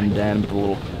a Zen den with a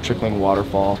little trickling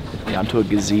waterfall. Down to a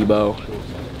gazebo.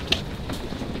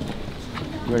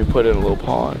 We already put in a little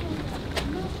pond.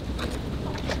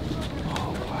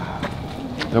 Oh wow!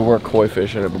 There were koi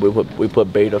fish in it, but we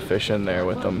put betta fish in there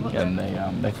with them, and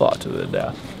they fought to the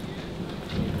death.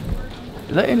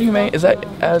 Is that inhumane? Is that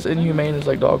as inhumane as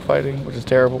like dog fighting, which is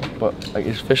terrible? But like,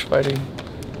 is fish fighting?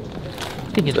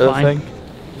 I think it's the fine. thing?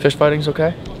 Fish fighting's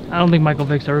okay? I don't think Michael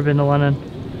Vick's ever been to London.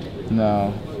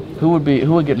 No. Who would get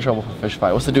in trouble for fish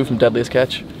fight? What's the dude from Deadliest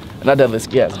Catch? Not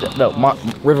Deadliest, yes.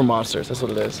 River Monsters. That's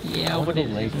what it is. Yeah, what is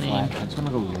his name? I just want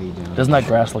to go lay down. Doesn't that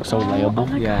grass look so layable?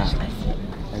 Yeah.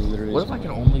 I literally. What if I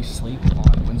can only sleep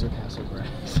on Windsor Castle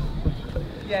grass?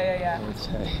 Yeah. I would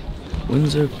say.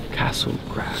 Windsor Castle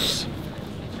grass.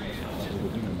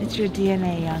 It's your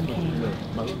DNA, young king.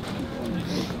 I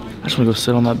just want to go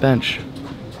sit on that bench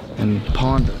and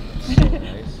ponder.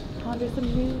 Ponder some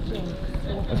new jokes.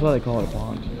 That's why they call it a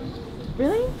pond.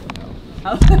 Really?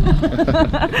 Oh.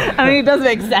 I mean, it does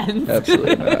make sense.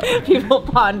 Absolutely not. People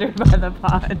ponder by the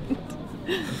pond.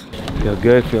 Feel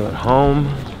good, feel at home.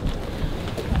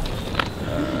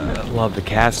 Love the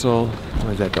castle. What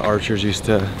was that? The archers used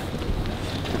to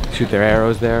shoot their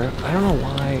arrows there. I don't know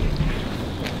why.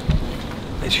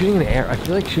 Shooting an arrow, I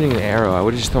feel like shooting an arrow, I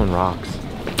would have just thrown rocks.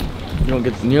 You don't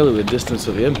get nearly the distance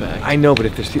of the impact. I know, but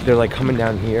if they're like coming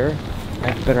down here,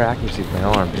 I have better accuracy with my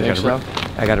arm. Think so?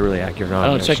 I got a really accurate arm. I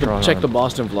don't know, check the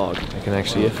Boston vlog. I can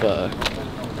actually see if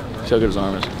see how good his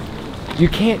arm is. You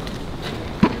can't.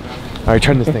 All right,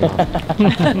 turn this thing on.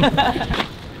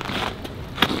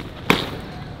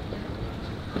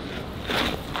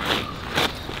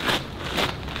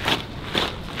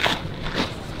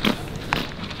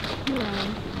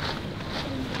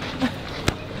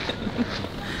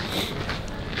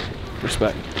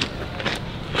 Respect.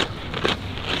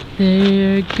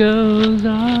 There goes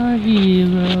our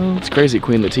hero. It's crazy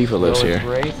Queen Latifah lives here.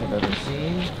 Race I've ever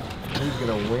seen. Who's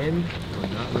gonna win?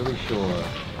 I'm not really sure.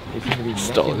 It's gonna be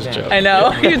Stole his joke. I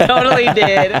know, you totally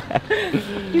did.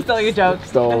 You stole your joke.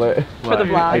 Stole it. For the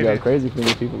vlog. I go crazy Queen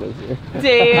Latifah lives here.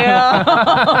 Damn.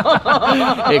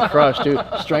 It crushed, dude.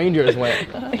 Strangers went.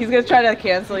 He's gonna try to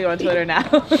cancel you on Twitter now.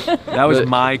 That was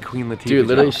my Queen Latifah. Dude,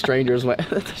 literally joke. strangers went.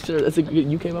 That's a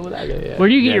good, you came up with that? Yeah. Where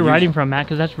do you get your writing from, Matt?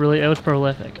 Because that's really, it was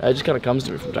prolific. It just kind of comes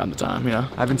to me from time to time, you know?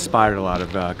 I've inspired a lot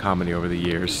of comedy over the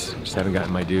years. Just haven't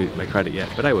gotten my credit yet,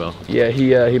 but I will. Yeah,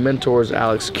 he mentors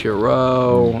Alex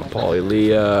Curo, Paulie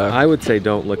Leah. I would say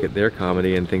don't look at their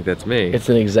comedy and think that's me. It's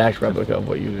an exact replica of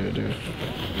what you do, dude.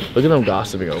 Look at them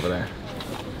gossiping over there.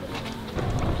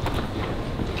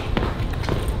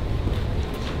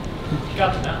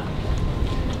 Got now.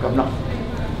 Come now.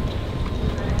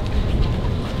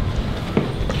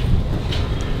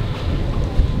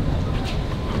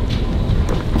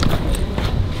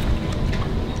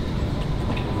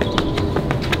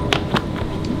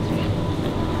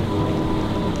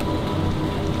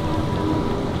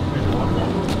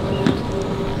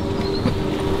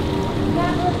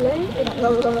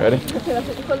 Ready?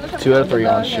 2 out of 3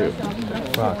 on shoot.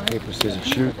 Rock, paper, scissors,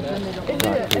 shoot.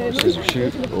 Rock, paper, scissors,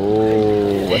 shoot.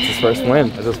 Oh, that's his first win.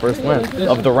 That's his first win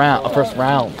of the round. First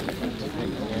round.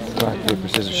 Rock, paper,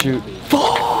 scissors, shoot.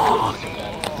 Fuck!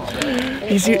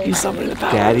 He's something in the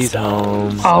palace. Daddy's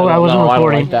home. Oh, I wasn't I don't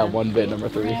recording. like that one bit, number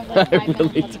 3. I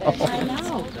really don't. I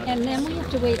know. And then we have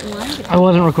to wait in line to I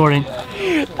wasn't recording.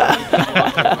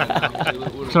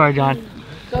 Sorry, John.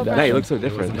 Hey, you look so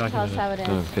different. tell us how it is.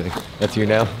 No, I'm kidding. That's you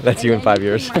now? That's you in 5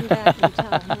 years. Run back and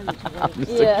tell him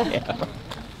to wait. Yeah.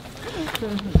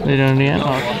 They don't need it.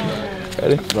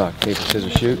 Ready? Rock, paper,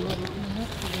 scissors, shoot.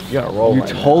 You gotta roll. You right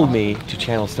told me to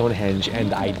channel Stonehenge,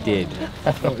 and I did. now.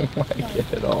 I don't like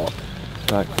it at all.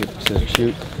 Rock, paper, scissors,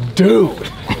 shoot. Dude!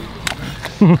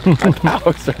 My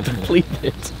powers are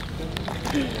depleted.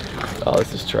 Oh,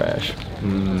 this is trash.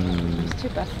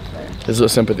 This is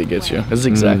what sympathy gets you. This is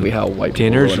exactly how white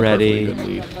people Dinner's ruin a perfectly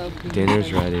ready. good lead.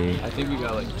 Dinner's ready. I think we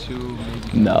got like 2,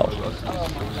 maybe. No.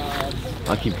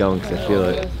 I'll keep going because I feel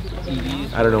it.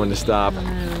 I don't know when to stop.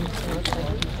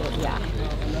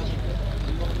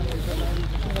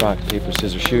 Rock, paper,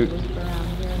 scissors, shoot.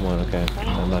 Come on, okay.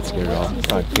 I'm not scared at all.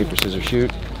 Rock, paper, scissors,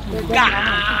 shoot.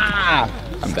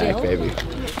 I'm back, baby.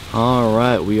 All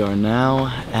right, we are now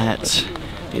at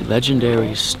the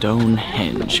legendary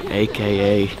Stonehenge,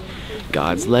 aka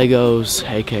God's Legos,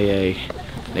 aka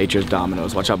Nature's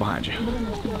Dominoes. Watch out behind you.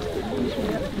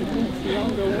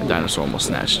 A dinosaur almost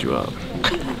snatched you up.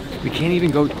 We can't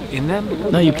even go in them?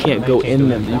 No, you can't go in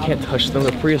them. You can't touch them.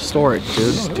 They're prehistoric,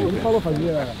 dude. Stupid.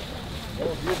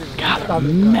 God, they're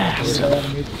massive.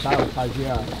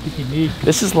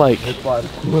 This is like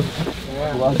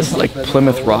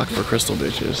Plymouth Rock for crystal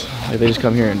bitches. Like they just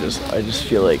come here and I just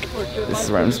feel like this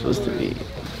is where I'm supposed to be.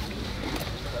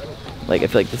 Like I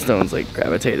feel like the stones like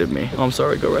gravitated me. Oh, I'm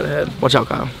sorry. Go right ahead. Watch out,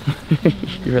 Kyle.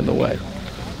 You're in the way.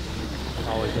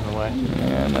 Always in the way.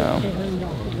 Yeah, I know.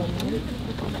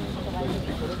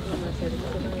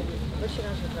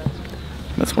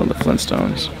 That's one of the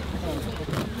Flintstones.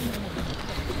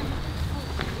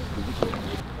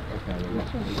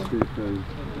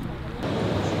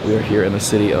 We are here in the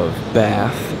city of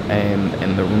Bath and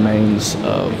in the remains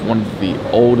of one of the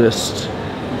oldest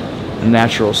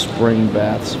natural spring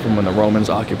baths from when the Romans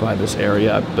occupied this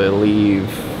area, I believe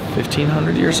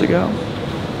 1500 years ago.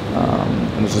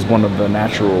 And this is one of the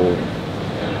natural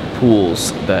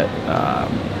pools that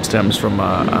stems from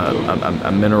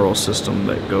a mineral system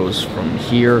that goes from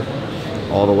here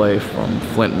all the way from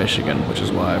Flint, Michigan, which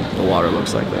is why the water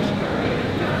looks like this.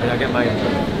 And I'll get my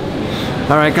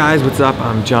All right, guys, what's up?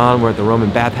 I'm John. We're at the Roman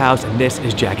bathhouse, and this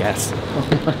is Jackass.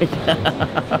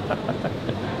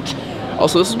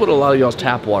 Also, this is what a lot of y'all's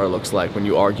tap water looks like when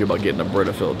you argue about getting a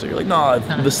Brita filter. You're like, no,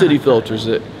 the city filters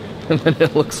it. And then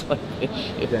it looks like this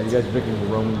shit. Yeah, you guys are drinking the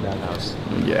Roman bathhouse.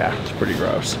 Yeah, it's pretty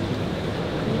gross.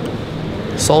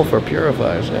 Sulfur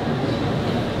purifies it.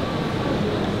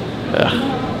 Ugh.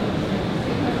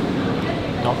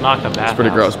 Don't knock the bathhouse. It's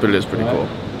pretty gross, but it is pretty cool.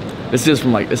 This is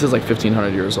like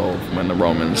 1500 years old when the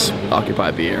Romans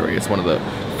occupied the area. It's one of the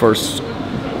first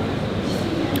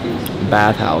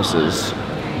bathhouses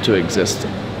to exist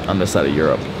on this side of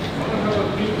Europe.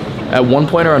 At one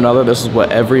point or another, this is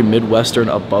what every Midwestern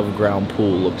above ground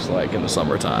pool looks like in the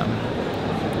summertime.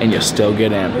 And you still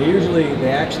get in. They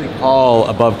actually call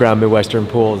above ground Midwestern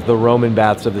pools the Roman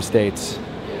baths of the States,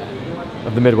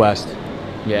 of the Midwest.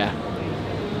 Yeah.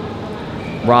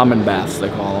 Ramen baths, they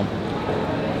call them.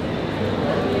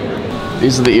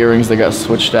 These are the earrings that got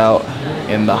switched out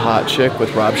in The Hot Chick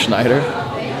with Rob Schneider.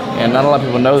 And not a lot of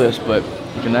people know this, but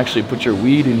you can actually put your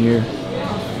weed in here.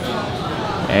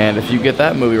 And if you get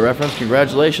that movie reference,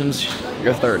 congratulations,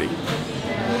 you're 30.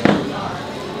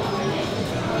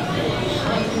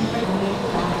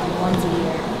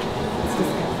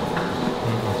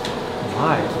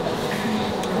 Why?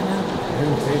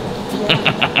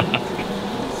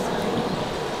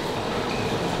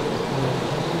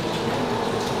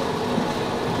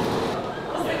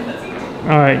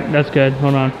 All right, that's good.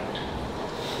 Hold on.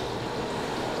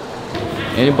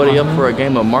 Anybody up for a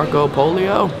game of Marco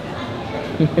Polio?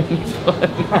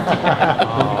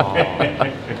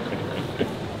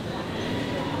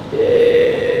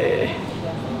 Yeah.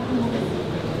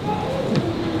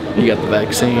 You got the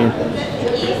vaccine.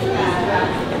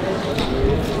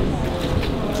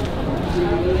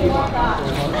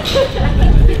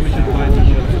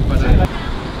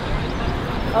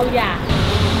 Oh yeah.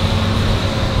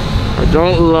 I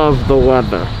don't love the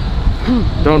weather.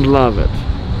 Don't love it.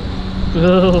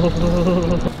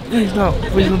 Please no.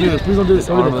 Please don't do this. Please don't do this.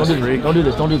 Don't do this. Don't do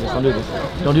this. Don't do this. Don't do this.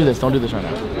 Don't do this. Don't do this right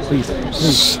now. Please.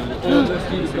 Please.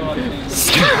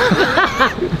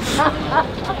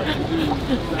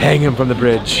 Hang him from the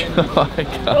bridge. Oh my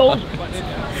god.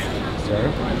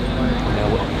 Sir?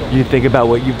 You think about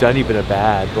what you've done, you've been a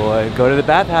bad boy. Go to the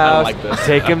bathhouse. I don't like this.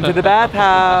 Take him to the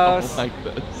bathhouse. I don't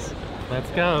like this.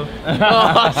 Let's go.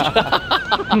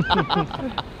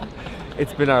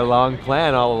 It's been our long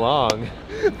plan all along.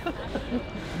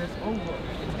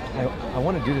 I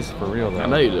want to do this for real though. I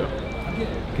know you do.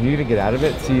 Can you even get out of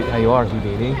it? See how you are,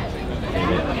 Houdini?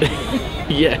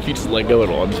 Yeah, if you just let go,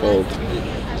 it'll unfold.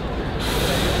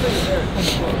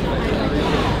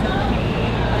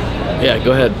 Yeah,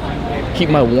 go ahead. Keep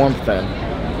my warmth then.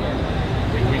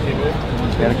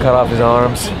 Gotta cut off his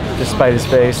arms, despite his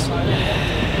face.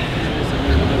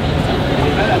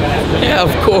 Yeah,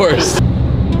 of course.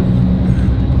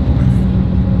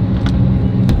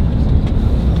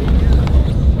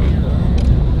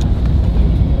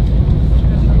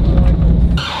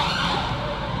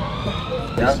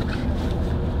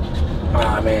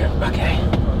 Ah, man. Okay.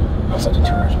 I'm such a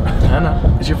tourist. I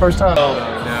know. It's your first time. Oh,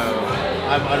 no.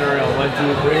 I'm unreal. 1,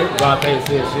 2, 3. Rock, paper,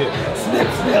 scissors, shoot. Snip,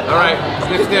 snip. All right,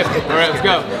 snip, snip. All right, let's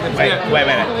go. Wait.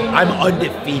 I'm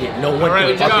undefeated. No one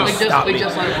can fucking stop me. We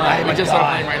just started playing right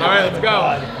now. All right, let's go.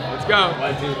 Let's go.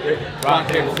 1, 2, 3. Rock,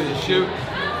 paper, scissors, shoot.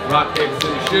 Rock, paper,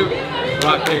 scissors, shoot.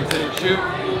 Rock, paper, scissors, shoot.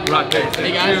 Rock, paper, scissors, shoot.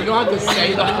 Hey guys, you don't have to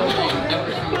say the whole thing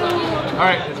every single time. All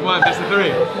right, it's 1, this is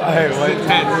 3. This is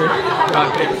intense.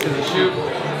 Rock, paper, scissors, shoot.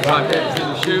 Rock, paper,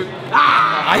 scissors, shoot.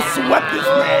 I swept this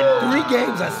man. 3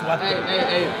 games I swept him.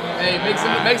 Hey,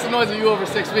 make some noise when you over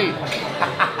 6 feet.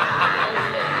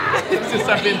 Just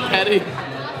start being petty.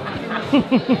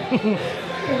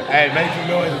 Hey, make some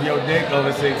noise with your dick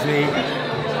over 6 feet.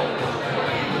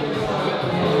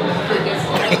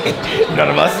 None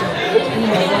of us.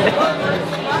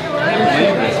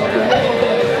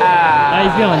 How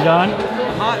you feeling, John?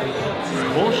 This is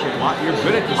bullshit. You're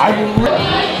good at this.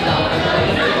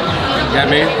 Got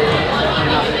me?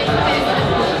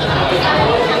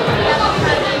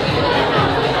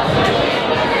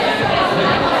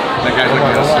 That guy's looking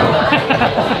at us.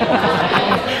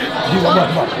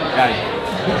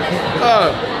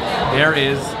 There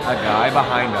is a guy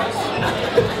behind us.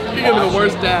 You're gonna be the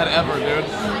worst dad ever, dude.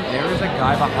 There is a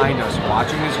guy behind us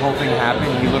watching this whole thing happen.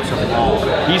 He looks appalled.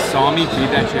 He saw me feed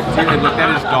that chick to and looked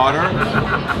at his daughter.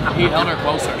 He held her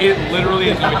closer. It literally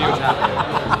has no idea what's happening.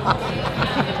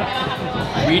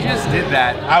 We just did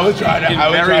that. I was trying to give you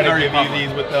public.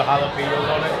 these with the jalapenos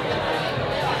on it.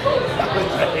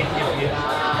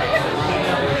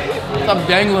 Stop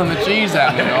dangling the cheese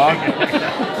at me, dog.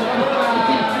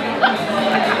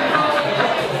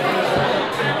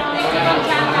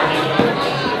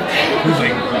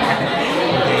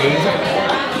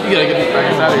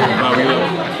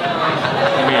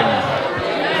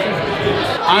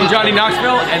 I'm Johnny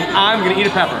Knoxville, and I'm gonna eat a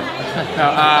pepper. So,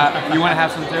 you wanna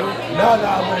have some too? No,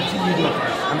 I'm gonna see you do it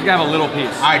first. I'm just gonna have a little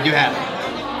piece. All right, you have it.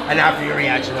 And after your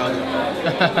reaction, I'll do it.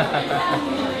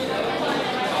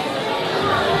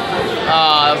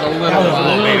 Ah, that was a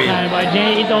little baby. But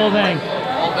Jay, eat the whole thing.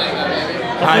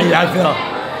 How I feel?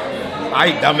 I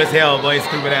ain't dumb as hell, boy.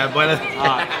 Stupid ass boy. It's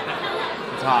hot.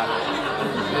 It's hot.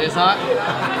 It is hot?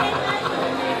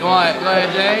 Go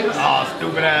ahead, James. Oh,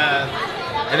 stupid ass.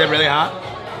 Is it really hot?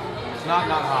 It's not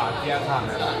hot. Yeah, it's hot,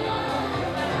 man.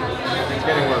 It's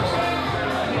getting worse.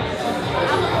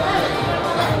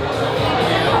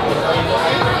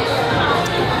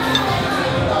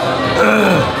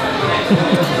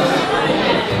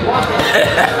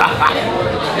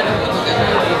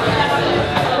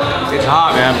 It's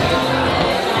hot, man.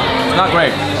 It's not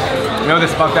great. You know what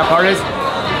this fucked up part is?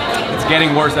 It's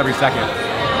getting worse every second.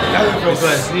 That doesn't feel This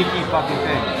good. sneaky fucking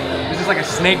thing. This is like a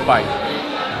snake bite.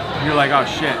 You're like, oh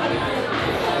shit.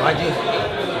 Why'd you?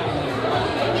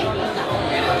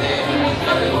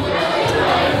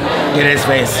 Get his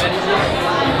face.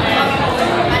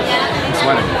 I'm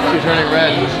sweating. You're turning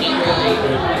red.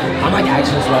 I'm like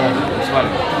actually sweating. I'm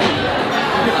sweating.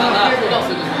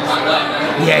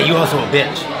 Yeah, you also a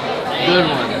bitch. Good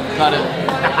one. Cut it.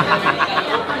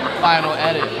 Final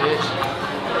edit, bitch.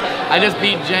 I just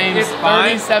beat James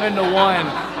 37-1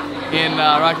 in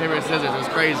rock, paper, scissors. It was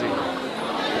crazy.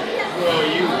 Bro,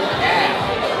 you ass.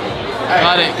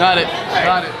 Cut it.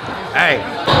 Cut it. Hey.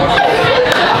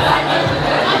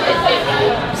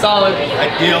 Solid. A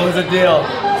deal is a deal.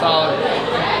 Solid.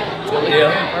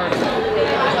 Deal.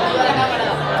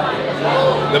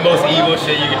 The most evil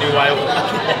shit you can do while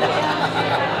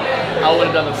I would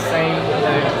have done the same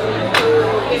thing.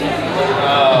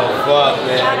 Oh, fuck,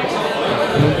 man.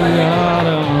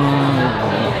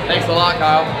 Thanks a lot,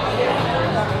 Kyle.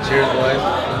 Cheers, boys.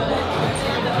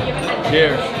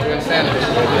 Cheers. You're insanity.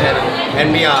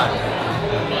 And beyond.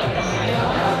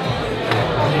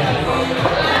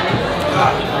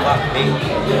 Fuck me.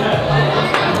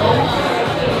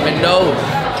 My nose.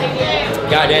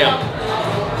 Goddamn.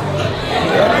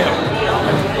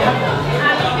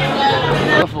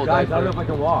 Full Guys, I diaper. don't know if I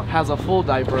can walk. Has a full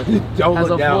diaper. Don't Has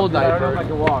look a down. full I don't know if I diaper.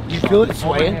 can walk. You feel it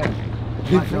Hold my swaying? hand.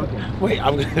 You feel- Wait,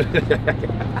 I'm gonna.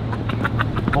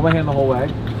 Hold my hand the whole way.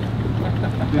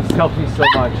 This helps me so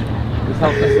much. This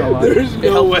helps me so much. There's It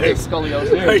no helps way. with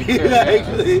scoliosis. Are you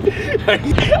actually?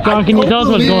 John, can you tell us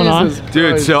what's going on?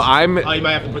 Dude, so I'm Oh, you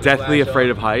might have to put the deathly flash afraid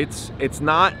on. of heights. It's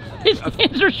not His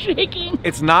hands are shaking.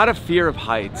 it's not a fear of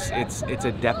heights. It's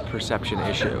a depth perception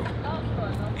issue.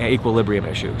 An equilibrium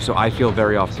issue. So I feel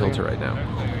very off kilter right now.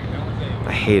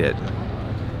 I hate it.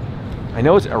 I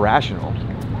know it's irrational.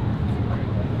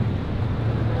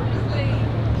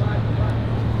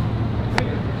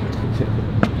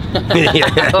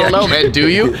 I don't know, man. Do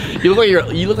you? You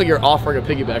look like you're offering a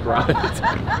piggyback ride.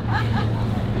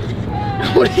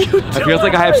 What are you doing? It feels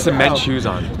like I have cement shoes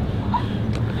on.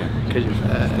 Cause you're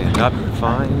fat. Stand up, you're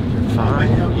fine, you're fine.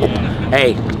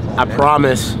 Hey, I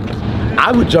promise.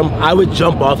 I would jump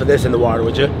off of this in the water,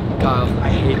 would you? Kyle. I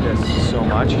hate this so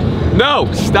much.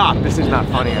 No, stop. This is not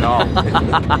funny at all.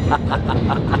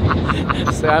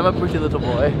 Say I'm a pretty little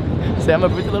boy. Say I'm a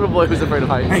pretty little boy who's afraid of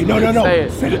heights. Hey, no. Say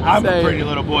it. Say, I'm Say a pretty it.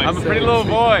 little boy. I'm a pretty little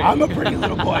boy. I'm a pretty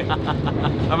little boy.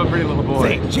 I'm a pretty little boy.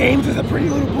 Say, James is a pretty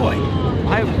little boy.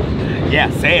 Yeah,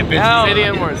 say it, bitch. No. Say the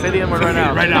N-word. Say the N-word right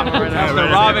now. Right now. Right now. They're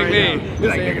robbing me. He's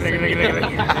like, nigga, nigga,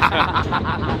 nigga,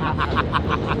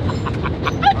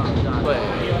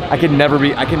 I can never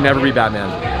be Batman.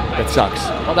 That sucks.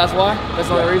 Oh, that's why? That's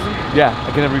the only reason? Yeah,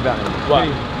 I can never be Batman. Why?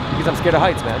 Because I'm scared of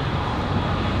heights, man.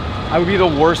 I would be the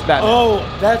worst Batman. Oh,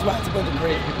 that's why it's a bunch of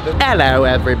crazy people. Hello,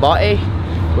 everybody.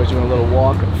 We're doing a little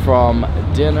walk from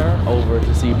dinner over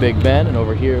to see Big Ben, and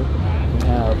over here we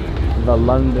have the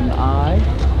London Eye.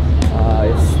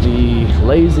 It's the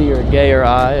lazier, gayer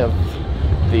eye of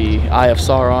the Eye of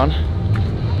Sauron.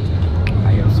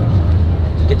 Eye of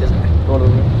Sauron. Get this guy. Going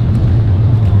over here.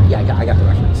 Yeah, I got the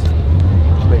reference.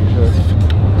 Just making sure.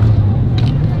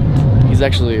 He's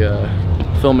actually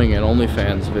filming an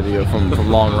OnlyFans video from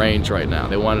long range right now.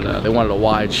 They wanted a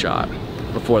wide shot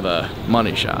before the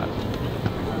money shot.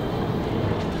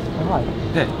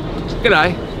 Hey, good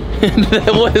eye.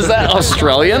 What is that?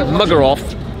 Australian? Bugger off.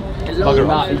 Bugger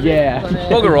off. Yeah.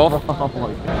 Bugger off.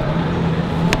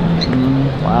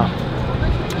 Wow.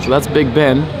 So that's Big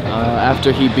Ben.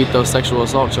 After he beat those sexual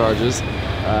assault charges,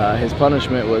 his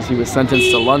punishment was he was sentenced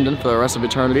to London for the rest of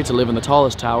eternity to live in the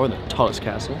tallest tower, the tallest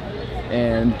castle,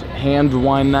 and hand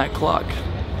wind that clock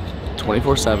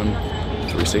 24/7,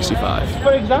 365.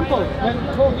 For example, when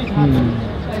COVID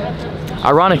happened,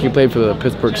 Ironic he played for the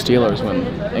Pittsburgh Steelers when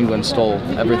England stole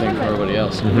everything from everybody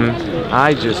else.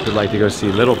 I just would like to go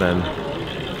see Little Ben.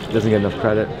 Doesn't get enough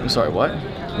credit. I'm sorry, what?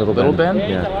 Little Ben?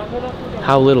 Yeah.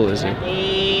 How little is he?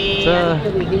 Is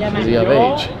he of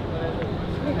age?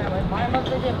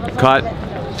 Cut.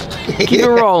 Keep it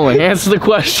rolling. Answer the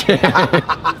question.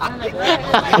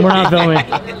 We're not filming.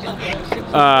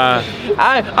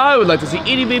 I would like to see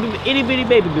itty bitty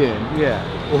baby Ben.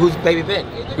 Yeah. Well, who's Baby Ben?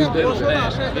 Who's Little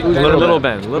Ben? Little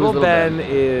Ben. Little Ben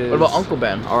is. What about Uncle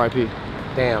Ben? R.I.P.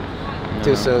 Damn.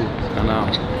 Too soon. I know.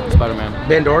 Spider-Man.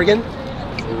 Bend, Oregon?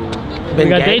 We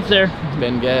got dates there.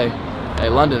 Ben Gay. Hey,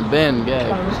 London, Ben Gay.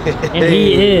 And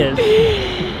he is.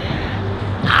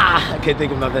 I can't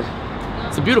think of nothing.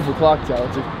 It's a beautiful clock tower.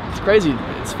 It's crazy.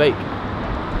 It's fake.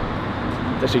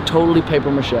 It's actually totally paper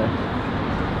mache. It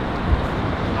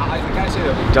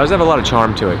does have a lot of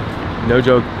charm to it. No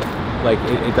joke. Like,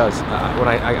 it does. When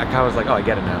I kind of was like, oh, I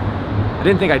get it now. I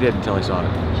didn't think I did until I saw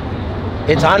it.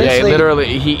 It's honestly... Yeah,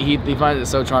 literally, he finds it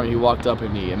so charming, he walked up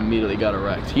and he immediately got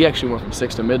erect. He actually went from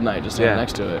 6 to midnight just standing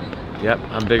next to it. Yep,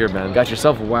 I'm bigger, Ben. Got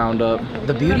yourself wound up.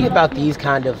 The beauty about these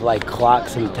kind of like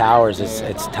clocks and towers is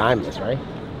it's timeless, right?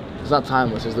 It's not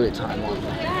timeless, it's literally time on.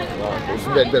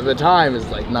 The time is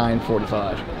like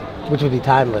 9:45. Which would be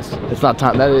timeless. It's not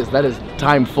time, that is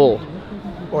time full.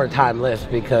 Or timeless,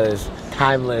 because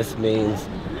timeless means...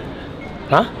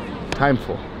 Huh?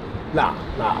 Timeful. Nah.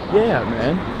 Yeah,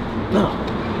 man. No.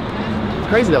 It's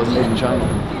crazy that was made in China.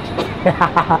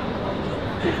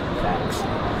 Facts.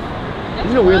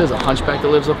 Isn't it weird there's a hunchback that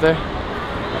lives up there?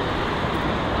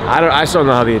 I still don't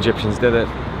know how the Egyptians did it.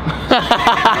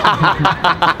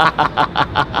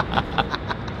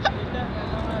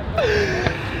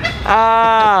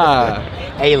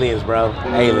 Aliens, bro.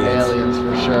 Aliens. Aliens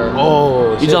for sure.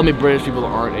 Oh, you tell me British people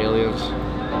aren't aliens?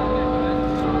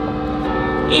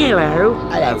 Hello.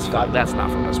 That's not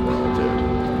from this world, dude.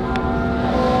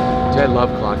 Dude, I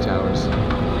love clock towers.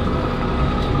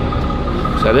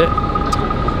 Is that it?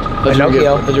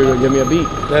 Pinocchio. I thought you were gonna give me a beat.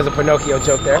 There's a Pinocchio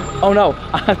joke there. Oh no,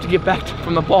 I have to get back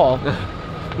from the ball.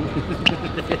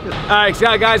 Alright, so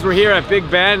guys, we're here at Big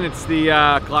Ben. It's the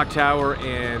clock tower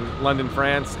in London,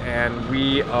 France, and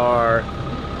we are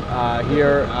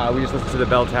here. We just listened to the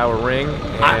bell tower ring,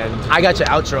 and I got your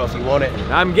outro if you want it.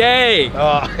 I'm gay!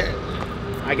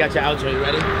 I got your outro, you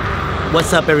ready?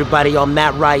 What's up, everybody? I'm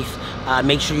Matt Rife.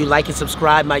 Make sure you like and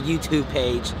subscribe my YouTube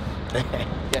page.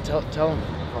 Yeah, tell them.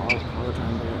 All the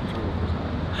time.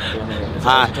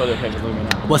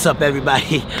 What's up,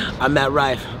 everybody? I'm Matt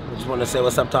Rife. I just want to say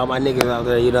what's up to all my niggas out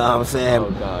there, you know what I'm saying?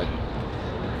 Oh, God.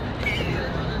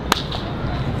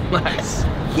 Nice.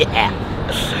 Yeah.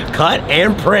 Cut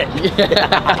and print.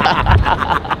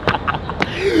 Yeah.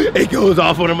 It goes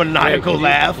off on a maniacal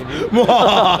laugh. Can you say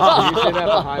that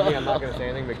behind me? I'm not going to say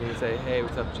anything, but can you say, hey,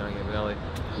 what's up, John Campanelli?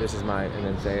 This is my, and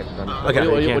then say it. Okay.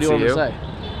 What do you want me to say?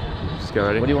 Just go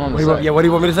ready. What do you want me to say? Yeah, what do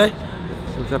you want me to say?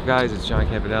 What's up, guys? It's John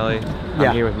Campanelli. Yeah.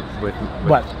 I'm here with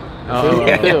what? Oh,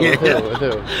 with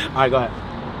who? All right, go ahead.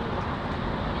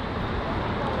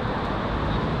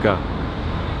 Go.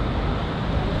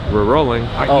 We're rolling.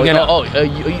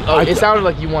 It sounded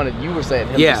like you were saying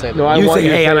him to say that. No, I you want say,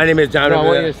 you to hey, say, my name is John. No, I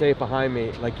want you to say it behind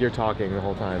me like you're talking the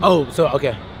whole time. Oh, so,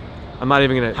 okay. I'm not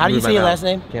even going to. How do you say your last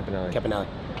name? Campanelli. Campanelli.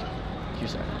 You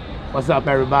say. What's up,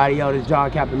 everybody? Yo, this is John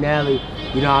Campanelli.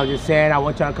 You know, I'm just saying, I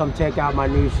want y'all to come check out my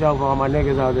new show for all my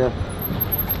niggas out there.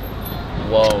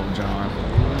 Whoa, John.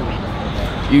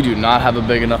 You do not have a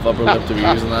big enough upper lip to be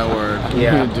using that word.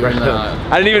 Yeah, you do not.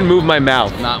 I didn't even move my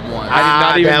mouth. Not once.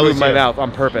 I did not even move my you. mouth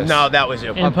on purpose. No, that was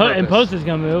you. And post is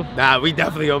gonna move. Nah, we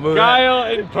definitely gonna move Kyle,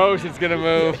 in post, it's gonna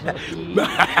move.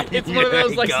 It's one of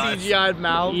those like CGI'd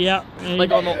mouths. Yep.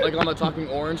 Like on the Talking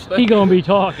Orange thing. He gonna be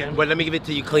talking. But let me give it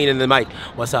to you clean in the mic.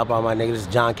 What's up, all my niggas? This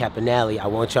is John Campanelli. I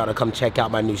want y'all to come check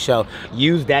out my new show.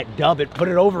 Use that dub it, put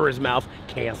it over his mouth.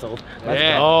 Canceled. Let's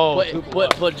go.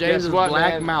 Put James's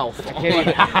black mouth.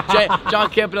 John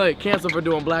Campanelli canceled for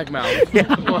doing black mouth. Give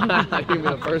me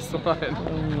the first one. Oh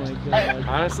my God.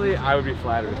 Honestly, I would be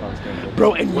flattered if I was canceled.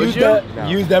 Bro, and Would use you? that. No.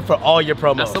 Use that for all your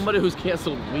promos. As somebody who's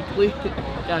canceled weekly,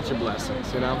 got your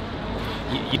blessings, you know?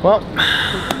 Well,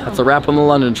 that's a wrap on the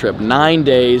London trip. 9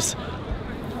 days,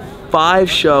 5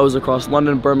 shows across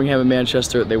London, Birmingham, and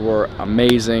Manchester. They were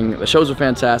amazing. The shows were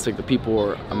fantastic. The people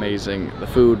were amazing. The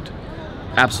food,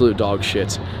 absolute dog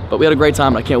shit. But we had a great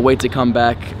time. I can't wait to come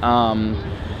back.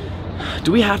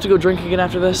 Do we have to go drink again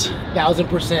after this?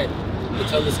 1000%.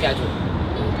 It's on the schedule.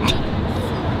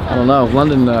 I don't know.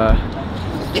 London,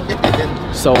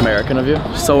 so American of you.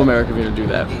 So American of you to do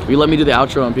that. Will you let me do the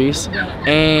outro in peace?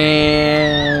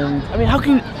 And I mean, how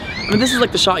can mean, this is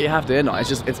like the shot you have to end on.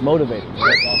 It's motivating.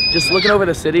 Just looking over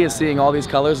the city and seeing all these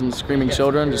colors and screaming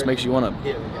children just makes you want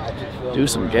to do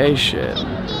some gay shit.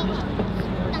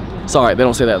 Sorry, they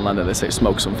don't say that in London. They say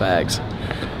smoke some fags.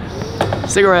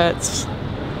 Cigarettes.